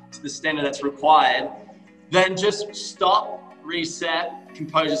subpar to the standard that's required, then just stop, reset,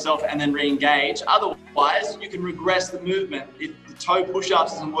 compose yourself, and then re-engage. Otherwise, you can regress the movement. If the toe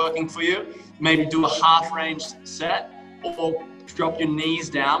push-ups isn't working for you, maybe do a half range set or drop your knees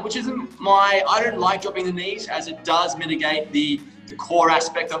down, which isn't I don't like dropping the knees, as it does mitigate the core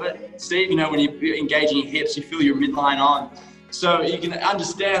aspect of it. Steve, you know, when you're engaging your hips, you feel your midline on. So you can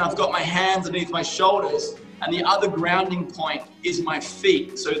understand I've got my hands underneath my shoulders, and the other grounding point is my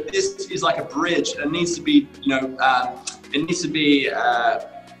feet. So this is like a bridge. It needs to be, you know, it needs to be,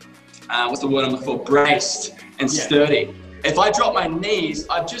 what's the word I'm looking for? Braced and sturdy. If I drop my knees,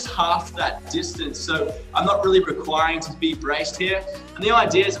 I've just half that distance. So I'm not really requiring to be braced here. And the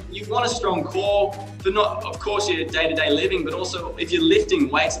idea is you want a strong core for not, of course, your day-to-day living, but also if you're lifting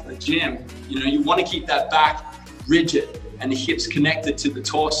weights at the gym, you know, you want to keep that back rigid and the hips connected to the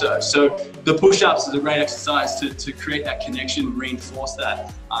torso. So the push-ups is a great exercise to create that connection and reinforce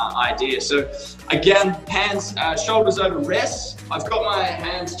that idea. So again, hands, shoulders over wrists. I've got my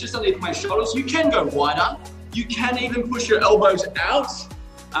hands just underneath my shoulders. You can go wider. You can even push your elbows out.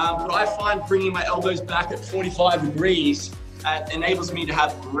 But I find bringing my elbows back at 45 degrees enables me to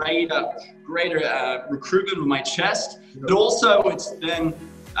have greater recruitment of my chest. But also it's then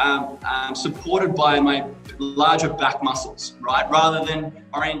supported by my larger back muscles, right? Rather than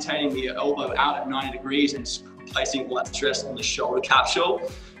orientating the elbow out at 90 degrees and placing all that stress on the shoulder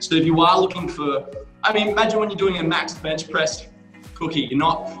capsule. So if you are looking for, I mean, imagine when you're doing a max bench press cookie, you're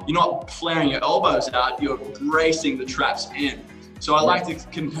not flaring your elbows out, you're bracing the traps in. So I like to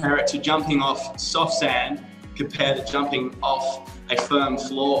compare it to jumping off soft sand compared to jumping off a firm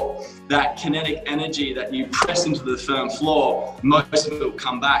floor. That kinetic energy that you press into the firm floor, most of it will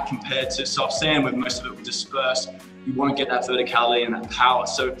come back compared to soft sand where most of it will disperse. You want to get that verticality and that power.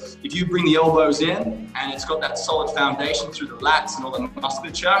 So if you bring the elbows in and it's got that solid foundation through the lats and all the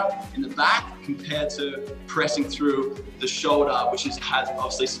musculature in the back compared to pressing through the shoulder, which has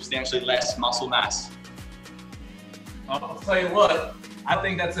obviously substantially less muscle mass. I'll tell you what, I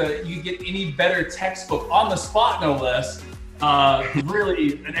think you get any better textbook on the spot, no less.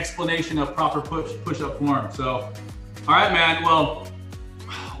 Really an explanation of proper push-up form. So, all right, man. Well,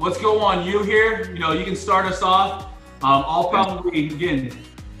 let's go on you here. You know, you can start us off. I'll probably, again,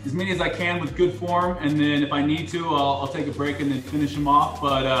 as many as I can with good form, and then if I need to, I'll take a break and then finish them off.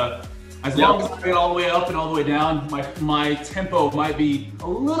 But as long as I get all the way up and all the way down, my tempo might be a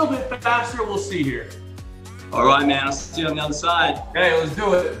little bit faster. We'll see here. All right, man. I'll see you on the other side. Okay, let's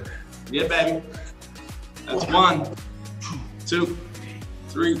do it. Yeah, baby. That's 1, 2,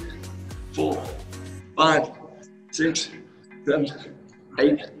 3, 4, 5, 6, 7,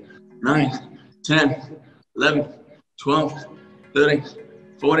 8, 9, 10, 11, 12, 13,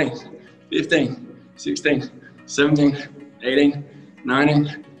 14, 15, 16, 17, 18,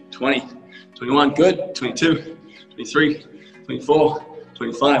 19, 20, 21, good, 22, 23, 24,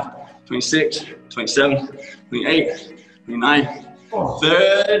 25, 26, 27, 28, 29,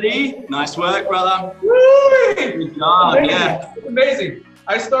 30. Nice work, brother. Woo! Good job, amazing. Yeah. It's amazing.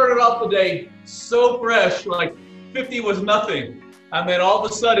 I started off the day so fresh, like 50 was nothing. And then all of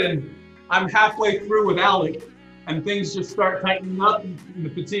a sudden, I'm halfway through with Alec, and things just start tightening up and the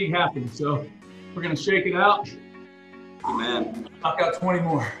fatigue happens. So we're gonna shake it out. Good man. Knock out 20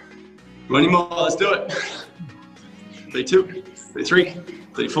 more. 20 more, let's do it. 32, 33,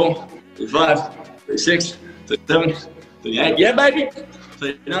 34, 35, 36, 37, 38, yeah baby.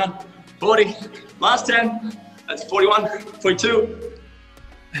 39, 40, last 10, that's 41, 42,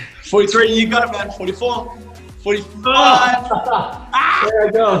 43, you got it man, 44, 45. There I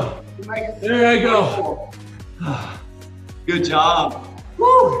go. There I go. Good job.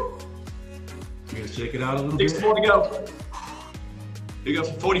 Woo! You gotta shake it out a little bit. 6 more to go. Here we go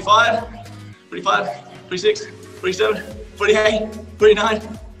for 45, 45, 46, 47, 48,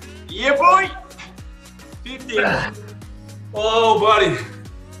 49. Yeah, boy. 50. Oh, buddy.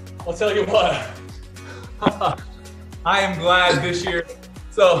 I'll tell you what. I am glad this year.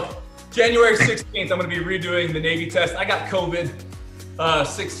 So, January 16th, I'm going to be redoing the Navy test. I got COVID about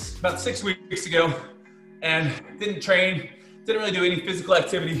 6 weeks ago and didn't train, didn't really do any physical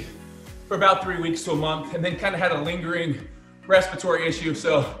activity for about 3 weeks to a month, and then kind of had a lingering respiratory issue.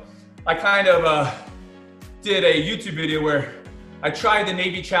 So I kind of did a YouTube video where I tried the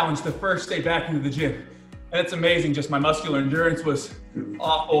Navy challenge the first day back into the gym. And it's amazing, just my muscular endurance was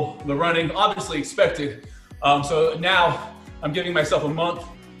awful. The running, obviously expected. So now I'm giving myself a month,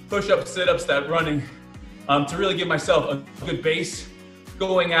 push-ups, sit-ups, that running, to really give myself a good base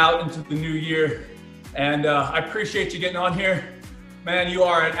going out into the new year. And I appreciate you getting on here. Man, you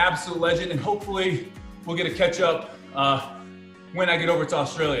are an absolute legend, and hopefully we'll get a catch up when I get over to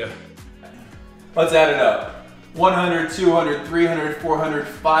Australia. Let's add it up. 100, 200, 300, 400,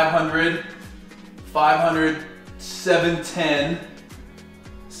 500, 500, 710,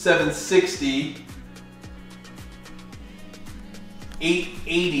 760,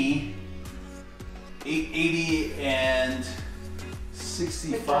 880, 880 and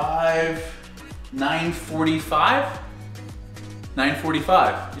 65, 945,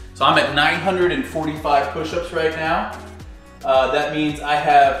 945. So I'm at 945 push-ups right now. That means I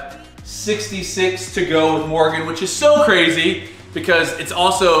have 66 to go with Morgan, which is so crazy because it's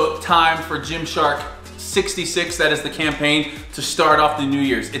also time for Gymshark 66, that is the campaign, to start off the New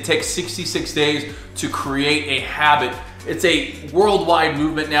Year's. It takes 66 days to create a habit. It's a worldwide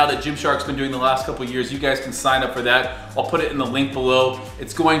movement now that Gymshark's been doing the last couple of years. You guys can sign up for that. I'll put it in the link below.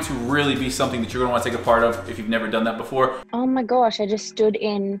 It's going to really be something that you're gonna want to take a part of if you've never done that before. Oh my gosh, I just stood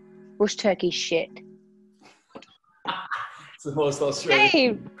in bush turkey shit. It's the most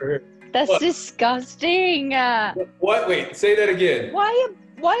Australian. Hey, that's disgusting. What? Wait, say that again. Why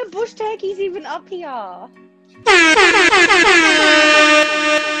are bush turkeys even up here?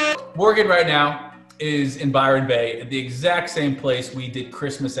 Morgan right now is in Byron Bay, at the exact same place we did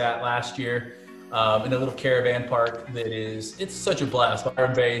Christmas at last year, in a little caravan park that it's such a blast.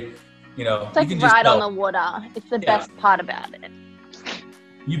 Byron Bay, you know. It's like you can just right tell. on the water. It's the best part about it.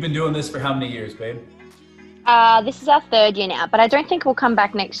 You've been doing this for how many years, babe? This is our 3rd year now, but I don't think we'll come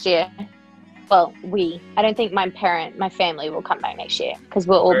back next year. Well, I don't think my family will come back next year because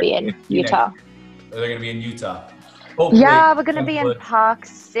we'll all be in Utah. They're going to be in Utah. Hopefully, yeah, we're going to be in Park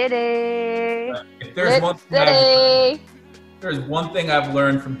City. If there's one thing I've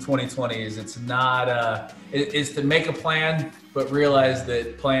learned from 2020 is it's not, is to make a plan, but realize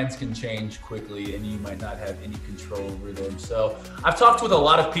that plans can change quickly and you might not have any control over them. So I've talked with a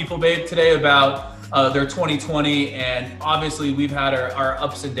lot of people, babe, today about their 2020, and obviously we've had our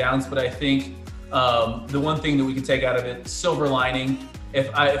ups and downs, but I think the one thing that we can take out of it, silver lining,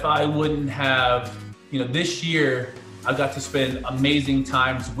 if I wouldn't have, this year I got to spend amazing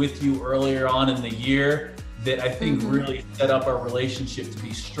times with you earlier on in the year that I think really set up our relationship to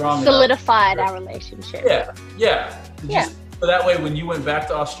be strong. Solidified our relationship. Yeah. So that way when you went back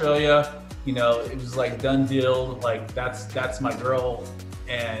to Australia, it was like done deal, like that's my girl.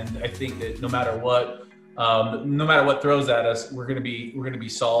 And I think that no matter what throws at us, we're gonna be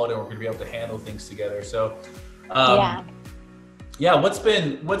solid and we're gonna be able to handle things together. So what's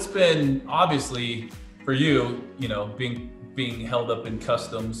been obviously for you, being held up in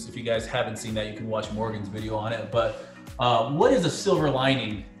customs. If you guys haven't seen that, you can watch Morgan's video on it. But what is a silver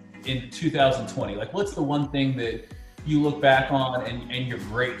lining in 2020? Like, what's the one thing that you look back on and you're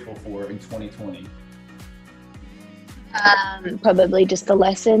grateful for in 2020? Probably just the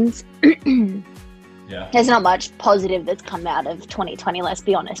lessons. Yeah. There's not much positive that's come out of 2020, let's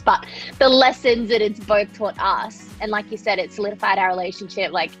be honest, but the lessons that it's both taught us, and like you said, it solidified our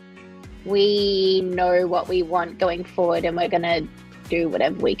relationship. Like, we know what we want going forward and we're going to do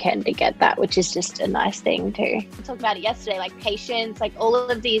whatever we can to get that, which is just a nice thing too. We talked about it yesterday, like patience, like all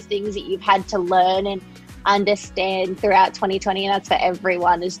of these things that you've had to learn and understand throughout 2020, and that's for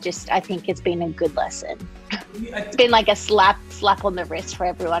everyone, is just, I think it's been a good lesson. It's been like a slap on the wrist for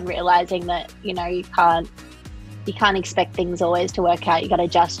everyone, realizing that, you can't you can't expect things always to work out. You got to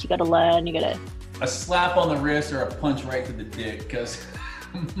adjust, you got to learn, you got to. A slap on the wrist or a punch right to the dick, because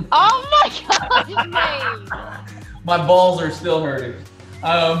Oh my gosh, mate. my balls are still hurting.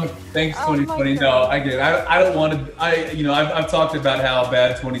 Thanks, 2020. No, I get it. I don't want to. I've talked about how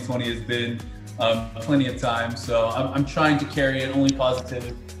bad 2020 has been plenty of times. So I'm trying to carry in only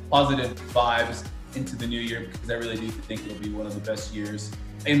positive vibes into the new year, because I really do think it'll be one of the best years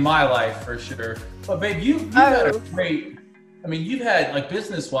in my life for sure. But babe, you've had a great. I mean, you've had, like,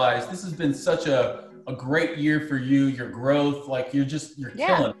 business-wise, this has been such a great year for you. Your growth, like, you're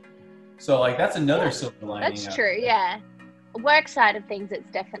killing it. So, like, that's another silver lining. That's true. Yeah. Work side of things, it's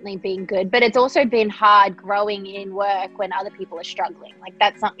definitely been good, but it's also been hard growing in work when other people are struggling. Like,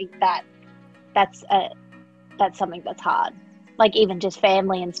 that's something that's something that's hard. Like, even just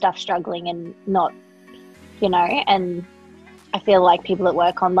family and stuff struggling and not, and I feel like people that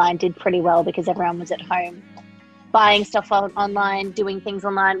work online did pretty well because everyone was at home buying stuff online, doing things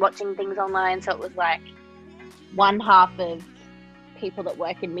online, watching things online. So it was like one half of people that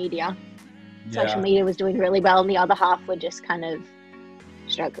work in media, social media was doing really well, and the other half were just kind of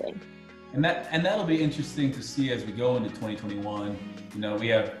struggling. And that'll be interesting to see as we go into 2021. We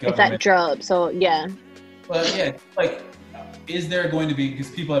have government. If that drops, or Well, yeah, like, is there going to be, because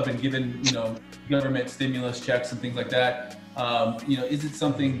people have been given, government stimulus checks and things like that. Is it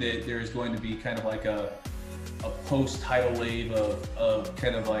something that there's going to be kind of like a post-tidal wave of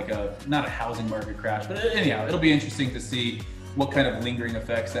kind of like not a housing market crash, but anyhow, it'll be interesting to see what kind of lingering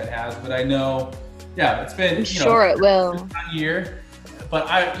effects that has. But I know, it's been, I'm sure it will. A year. But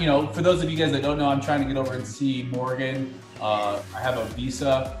for those of you guys that don't know, I'm trying to get over and see Morgan. I have a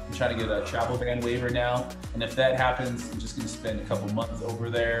visa. I'm trying to get a travel ban waiver now. And if that happens, I'm just going to spend a couple months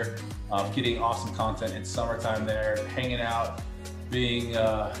over there, getting awesome content in summertime there, hanging out, being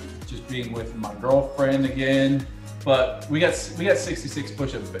with my girlfriend again. But we got 66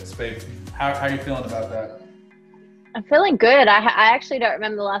 push-ups, babe. How are you feeling about that? I'm feeling good. I actually don't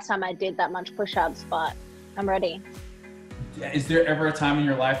remember the last time I did that much push-ups, but I'm ready. Is there ever a time in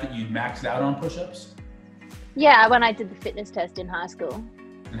your life that you maxed out on push-ups? Yeah, when I did the fitness test in high school.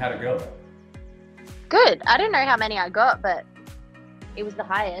 And how'd it go? Good. I don't know how many I got, but it was the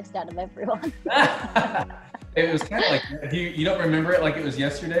highest out of everyone. It was kind of like, you don't remember it like it was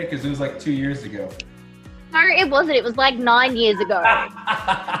yesterday, because it was like 2 years ago. No, it wasn't. It was like 9 years ago.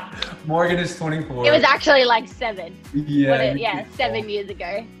 Morgan is 24. It was actually like 7. Yeah. 7 years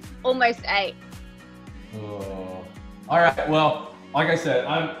ago. Almost 8. Oh. All right. Well, like I said,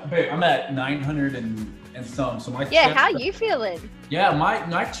 I'm at 900 and some. So my chest, how you feeling? Yeah,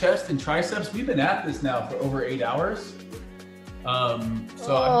 my chest and triceps. We've been at this now for over 8 hours. I'm feeling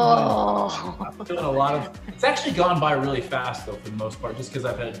a lot of. It's actually gone by really fast though, for the most part, just because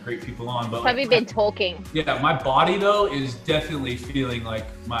I've had great people on. But have you been talking? Yeah, my body though is definitely feeling like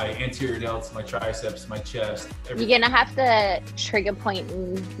my anterior delts, my triceps, my chest. Everything. You're gonna have to trigger point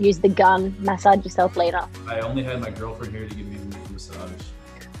and use the gun, massage yourself later. I only had my girlfriend here to give me a massage.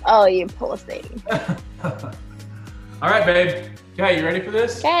 Oh, you poor thing. All right, babe. Okay, you ready for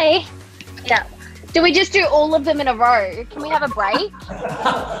this? Okay. Yeah. Do we just do all of them in a row? Can we have a break?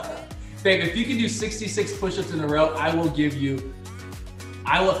 Babe, if you can do 66 push-ups in a row, I will give you.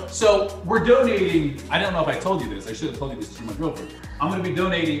 So we're donating. I don't know if I told you this. I should have told you this to my girlfriend. I'm going to be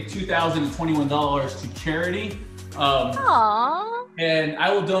donating $2,021 to charity. Aww. And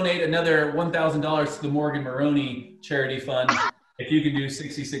I will donate another $1,000 to the Morgan Maroney charity fund if you can do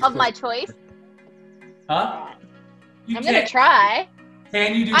 66 of my choice. Huh? I'm going to try.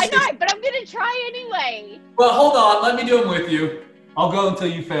 Can you do? I know, but I'm gonna try anyway. Well, hold on. Let me do them with you. I'll go until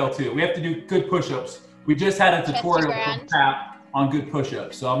you fail too. We have to do good push-ups. We just had a tutorial from Pat on good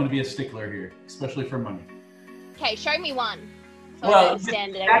push-ups, so I'm gonna be a stickler here, especially for money. Okay, show me one. So well, I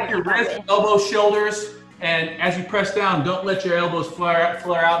understand it. Back your wrists, elbows, shoulders, and as you press down, don't let your elbows flare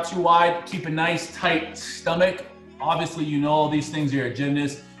out too wide. Keep a nice, tight stomach. Obviously, you know all these things. You're a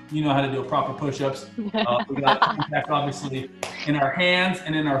gymnast. You know how to do proper push-ups. We got contact obviously in our hands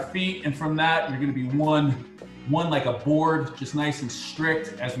and in our feet, and from that you're going to be one like a board, just nice and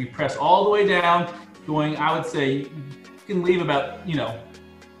strict as we press all the way down. Going, I would say you can leave about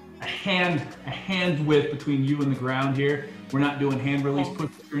a hand width between you and the ground here. We're not doing hand release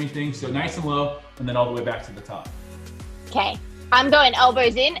push-ups or anything, so nice and low, and then all the way back to the top. Okay, I'm going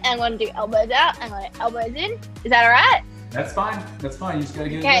elbows in, and I'm going to do elbows out. I'm going elbows in. Is that all right? That's fine. That's fine. You just gotta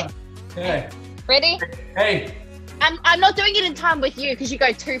get it done. Okay. Ready? Hey. I'm not doing it in time with you because you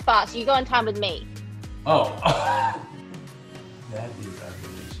go too fast. You go in time with me. Oh. That is our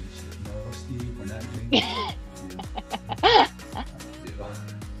relationship. No, Steve, we're not doing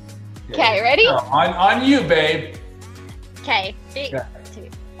that. Okay, ready? No, on you, babe. Okay, 3, Yeah. 2,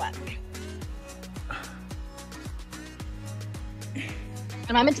 1.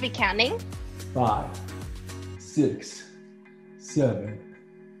 Am I meant to be counting? 5, 6, 7,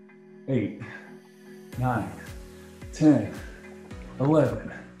 8, 9, 10,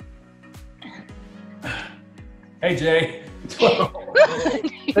 11. Hey, Jay. 12,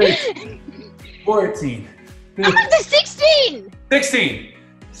 13, 14, I'm up to 16! 16.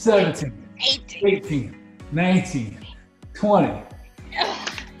 17, 18. 18, 19, 20.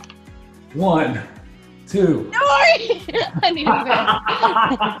 1, 2. No! I need to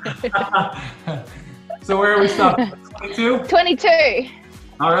go. So where are we stopping? 22? 22.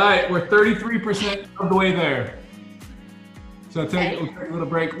 All right, we're 33% of the way there. So we'll take a little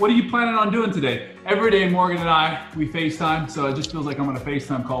break. What are you planning on doing today? Every day, Morgan and I, we FaceTime, so it just feels like I'm on a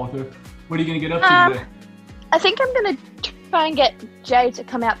FaceTime call with her. What are you going to get up to today? I think I'm going to try and get Jay to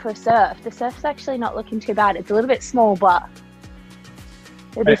come out for a surf. The surf's actually not looking too bad. It's a little bit small, but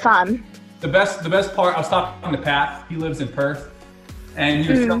it'll be fun. The best part, I was talking to Pat. He lives in Perth. And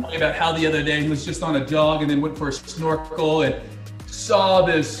he was telling me about how the other day he was just on a jog and then went for a snorkel and saw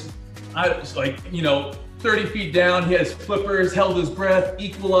this, 30 feet down. He had his flippers, held his breath,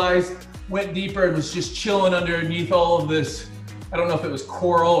 equalized, went deeper, and was just chilling underneath all of this. I don't know if it was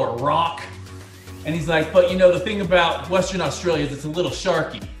coral or rock. And he's like, but the thing about Western Australia is it's a little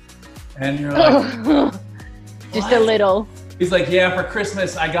sharky. And you're like, just a little. He's like, yeah, for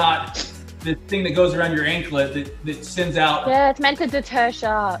Christmas, I got this thing that goes around your anklet that sends out. Yeah, it's meant to deter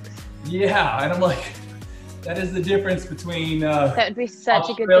sharks. Yeah, and I'm like, that is the difference between that would be such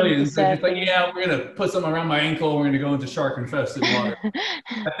a good thing Australians. to They're just like, yeah, we're gonna put something around my ankle. We're gonna go into shark-infested water.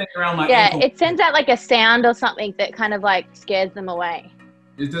 I think around my ankle. Yeah, it sends out like a sound or something that kind of like scares them away.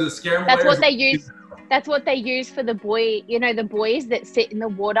 Does it scare them That's away? what they use. That's what they use for the buoy. The buoys that sit in the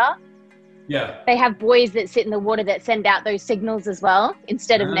water. Yeah. They have buoys that sit in the water that send out those signals as well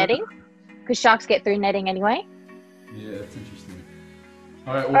instead of netting, because sharks get through netting anyway. Yeah, that's interesting.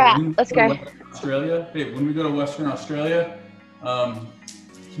 All right, All right, let's go. Australia, babe. When we go to Western Australia, can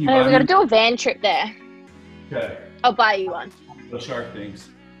you We're buy gonna me do a van trip there. okay, I'll buy you one. the shark things?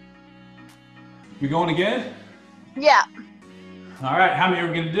 We going again? Yeah. All right. How many are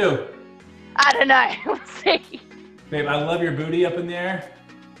we gonna do? I don't know. We'll see. Babe, I love your booty up in the air.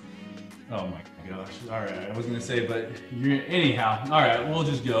 Oh my gosh. All right. I was gonna say, but anyhow. All right. We'll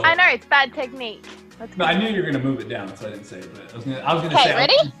just go. I know it's bad technique. No, I knew you were gonna move it down, so I didn't say it. But I was gonna Okay, say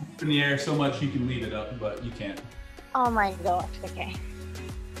ready? I'm up in the air so much you can leave it up, but you can't. Oh my gosh. Okay.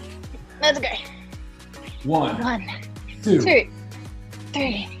 Let's go. 1, 1, 2, 2,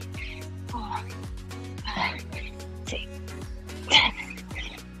 3, 4, 5, 6, 7,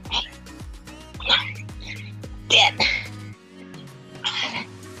 8, 9, 10, 11,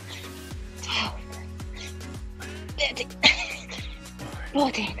 12, 13,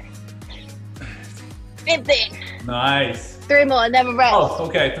 14, 15. Nice. 3 more, and then we'll rest. Oh,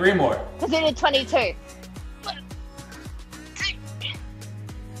 okay. 3 more. Because we did 22. 1, 2,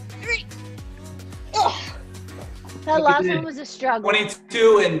 3. Ugh. That last one was a struggle.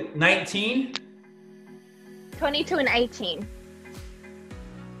 22 and 19. 22 and 18.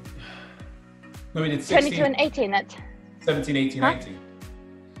 No, we did 16. 22 and 18. That's 17, 18, Huh? 19.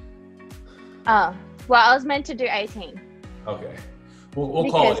 oh. Well, I was meant to do 18 Okay. We'll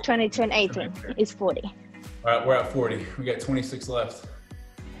call because it. 22 and 18 is 40. All right, we're at 40. We got 26 left.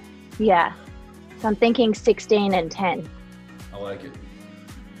 Yeah. So I'm thinking 16 and 10. I like it.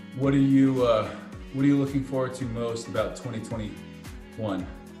 What are you looking forward to most about 2021?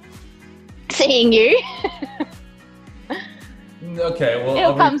 Seeing you. Okay, well,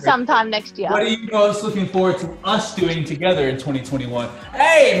 It'll come sometime next year. What are you most looking forward to us doing together in 2021?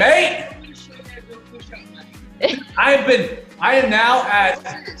 Hey, mate! I am now at.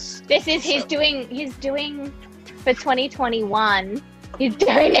 This is he's doing for 2021. He's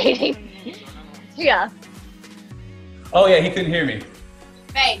donating. Yeah. Oh yeah, he couldn't hear me.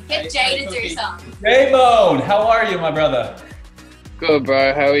 Babe, get Jay to do something. J-Bone, how are you, my brother? Good,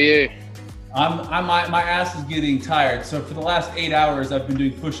 bro. How are you? My ass is getting tired. So for the last 8 hours, I've been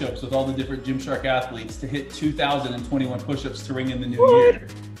doing push-ups with all the different Gymshark athletes to hit 2,021 push-ups to ring in the new year.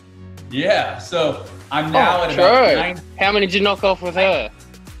 Yeah, so I'm now at about 9. How many did you knock off with her?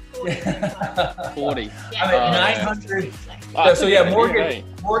 40. I'm at 900. So yeah, Morgan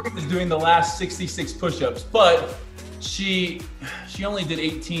is doing the last 66 push-ups, but she only did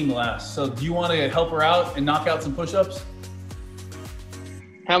 18 last. So do you want to help her out and knock out some push-ups?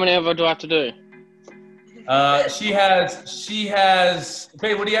 How many of them do I have to do? She has,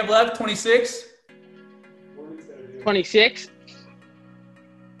 babe, what do you have left? 26? 26?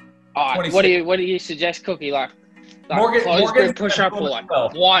 All right, what do you suggest, Cookie? Like Morgan, closed grip push up or like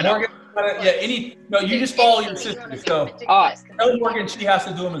wider? No, you just follow your sister. So, tell Morgan she has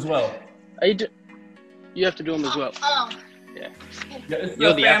to do them as well. You have to do them as well. Yeah.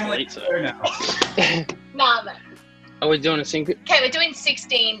 You're the athlete, so. Nah, man. Are we doing a single? Okay, we're doing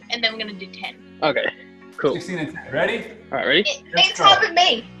 16 and then we're going to do 10. Okay, cool. 16 and 10. Ready? All right, ready? It's hard with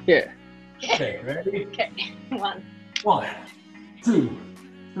me. Yeah. Okay, ready? Okay, 1. 1, 2,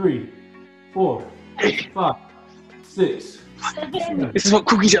 3, 4, 5, 6. This is what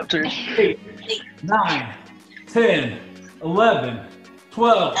Cookie's up to. 8, 9, 10, 11,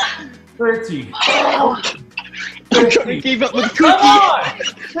 12, 13. I'm trying to keep up with Cookie. Come on!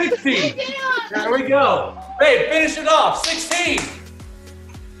 16. There we go. Babe, finish it off. 16.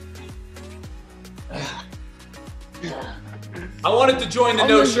 I wanted to join the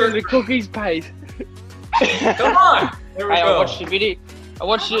no shirt. The Cookie's pace. Come on. There we go. I watched your video.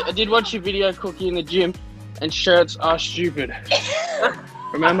 I did watch your video, Cookie, in the gym, and shirts are stupid.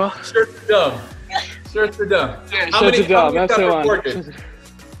 Remember? Shirts are dumb. Shirts are dumb. Yeah, shirts are dumb. That's the one.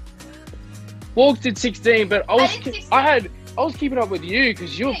 Morgs did 16, but I was keeping up with you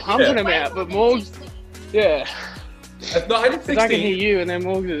because you were pumping them out. But Morgs, no, I did 16. I can hear you, and then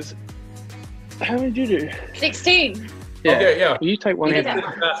Morgs is. How many did you do? 16. Yeah. Okay, yeah. Well, you take one in.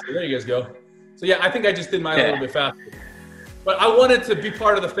 Faster. There you guys go. So yeah, I think I just did mine a little bit faster. But I wanted to be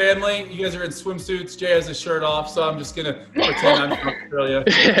part of the family. You guys are in swimsuits. Jay has his shirt off, so I'm just gonna pretend I'm from Australia.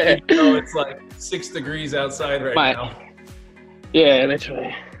 It's like 6 degrees outside right now. Yeah,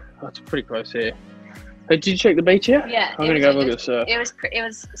 literally. That's pretty close here. Hey, did you check the beach yet? Yeah. I'm gonna go look at the surf. It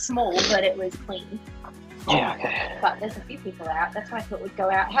was small, but it was clean. Yeah, okay. But there's a few people out. That's why I thought we'd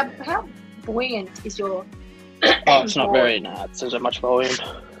go out. How buoyant is your? Oh, it's not very. Nah, it's not much volume.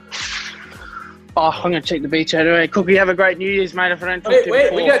 Oh, I'm gonna check the beach anyway. Cookie, have a great New Year's, mate. If I don't talk to you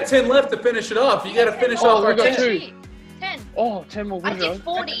wait, before. we got 10 left to finish it off. You gotta finish off our 10. 10. Oh, 10 more. I did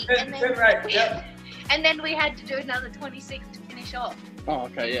 40, 10, and then we had to do another 26 to finish off. Oh,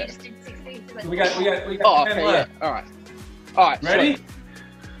 okay, yeah. We just did 16. So We got 10 left. Yeah. All right. Ready? Sweet.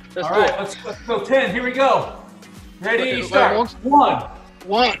 Let's All do right, it. let's go 10. Here we go. Ready? Okay, Start. wait,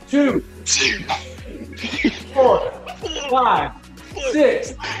 1, 2, 4, 5,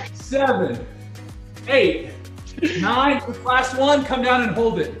 6, 7, 8, 9. This last one, come down and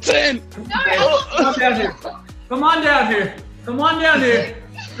hold it. 10. Come down here. Come on down here. Come on down here.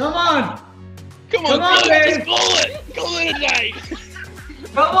 Come on. Come on, babe. Just call it. Call it a day.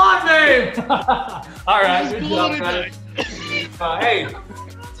 Come on, babe. All right, good job, guys. Hey,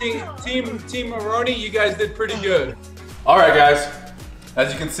 Team Maroney, you guys did pretty good. All right, guys.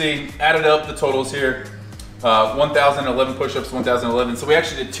 As you can see, added up the totals here. 1,011 push-ups, 1,011. So we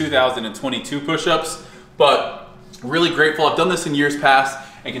actually did 2,022 push-ups, but really grateful. I've done this in years past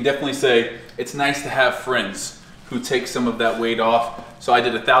and can definitely say it's nice to have friends who take some of that weight off. So I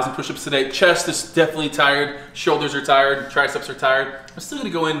did 1,000 push-ups today. Chest is definitely tired. Shoulders are tired. Triceps are tired. I'm still gonna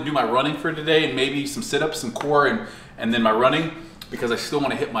go in and do my running for today and maybe some sit-ups, some core, and then my running, because I still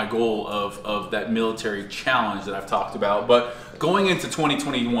want to hit my goal of that military challenge that I've talked about. But going into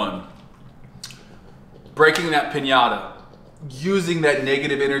 2021, breaking that piñata, using that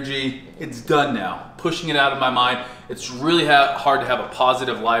negative energy, it's done now. Pushing it out of my mind. It's really hard to have a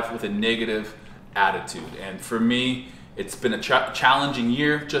positive life with a negative attitude. And for me, it's been a challenging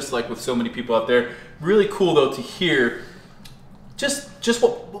year, just like with so many people out there. Really cool though to hear just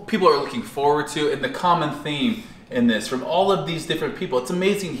what people are looking forward to, and the common theme in this from all of these different people. It's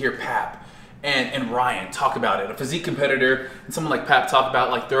amazing to hear Pap and Ryan talk about it. A physique competitor and someone like Pap talk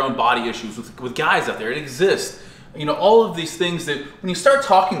about like their own body issues with guys out there. It exists. You know, all of these things that when you start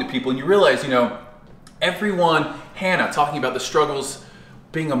talking to people and you realize, you know, everyone, Hannah talking about the struggles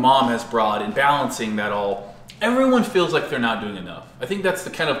being a mom has brought and balancing that all, everyone feels like they're not doing enough. I think that's the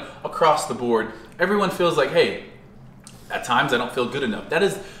kind of across the board. Everyone feels like, hey, at times I don't feel good enough. That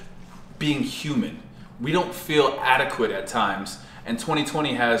is being human. We don't feel adequate at times, and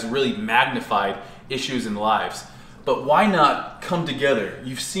 2020 has really magnified issues in lives. But why not come together?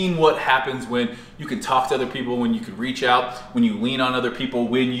 You've seen what happens when you can talk to other people, when you can reach out, when you lean on other people,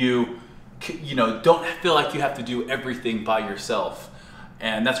 when you don't feel like you have to do everything by yourself.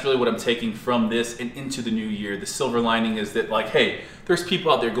 And that's really what I'm taking from this and into the new year. The silver lining is that, like, hey, there's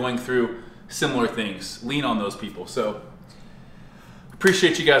people out there going through similar things. Lean on those people. So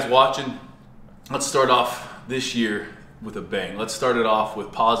appreciate you guys watching. Let's start off this year with a bang. Let's start it off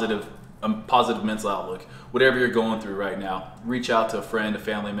with positive mental outlook. Whatever you're going through right now, reach out to a friend, a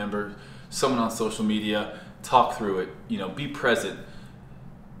family member, someone on social media, talk through it, be present.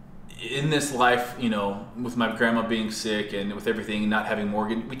 in this life, you know, with my grandma being sick and with everything, not having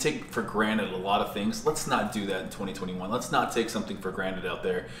mortgage, we take for granted a lot of things. Let's not do that in 2021. Let's not take something for granted out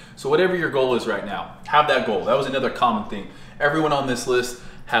there. So whatever your goal is right now, have that goal. That was another common thing. Everyone on this list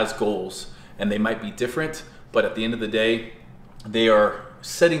has goals, and they might be different, but at the end of the day, they are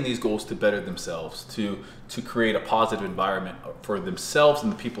setting these goals to better themselves, to create a positive environment for themselves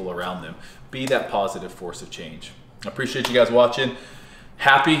and the people around them. Be that positive force of change. I appreciate you guys watching.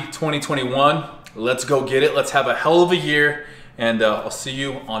 Happy 2021. Let's go get it. Let's have a hell of a year. And I'll see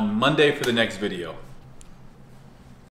you on Monday for the next video.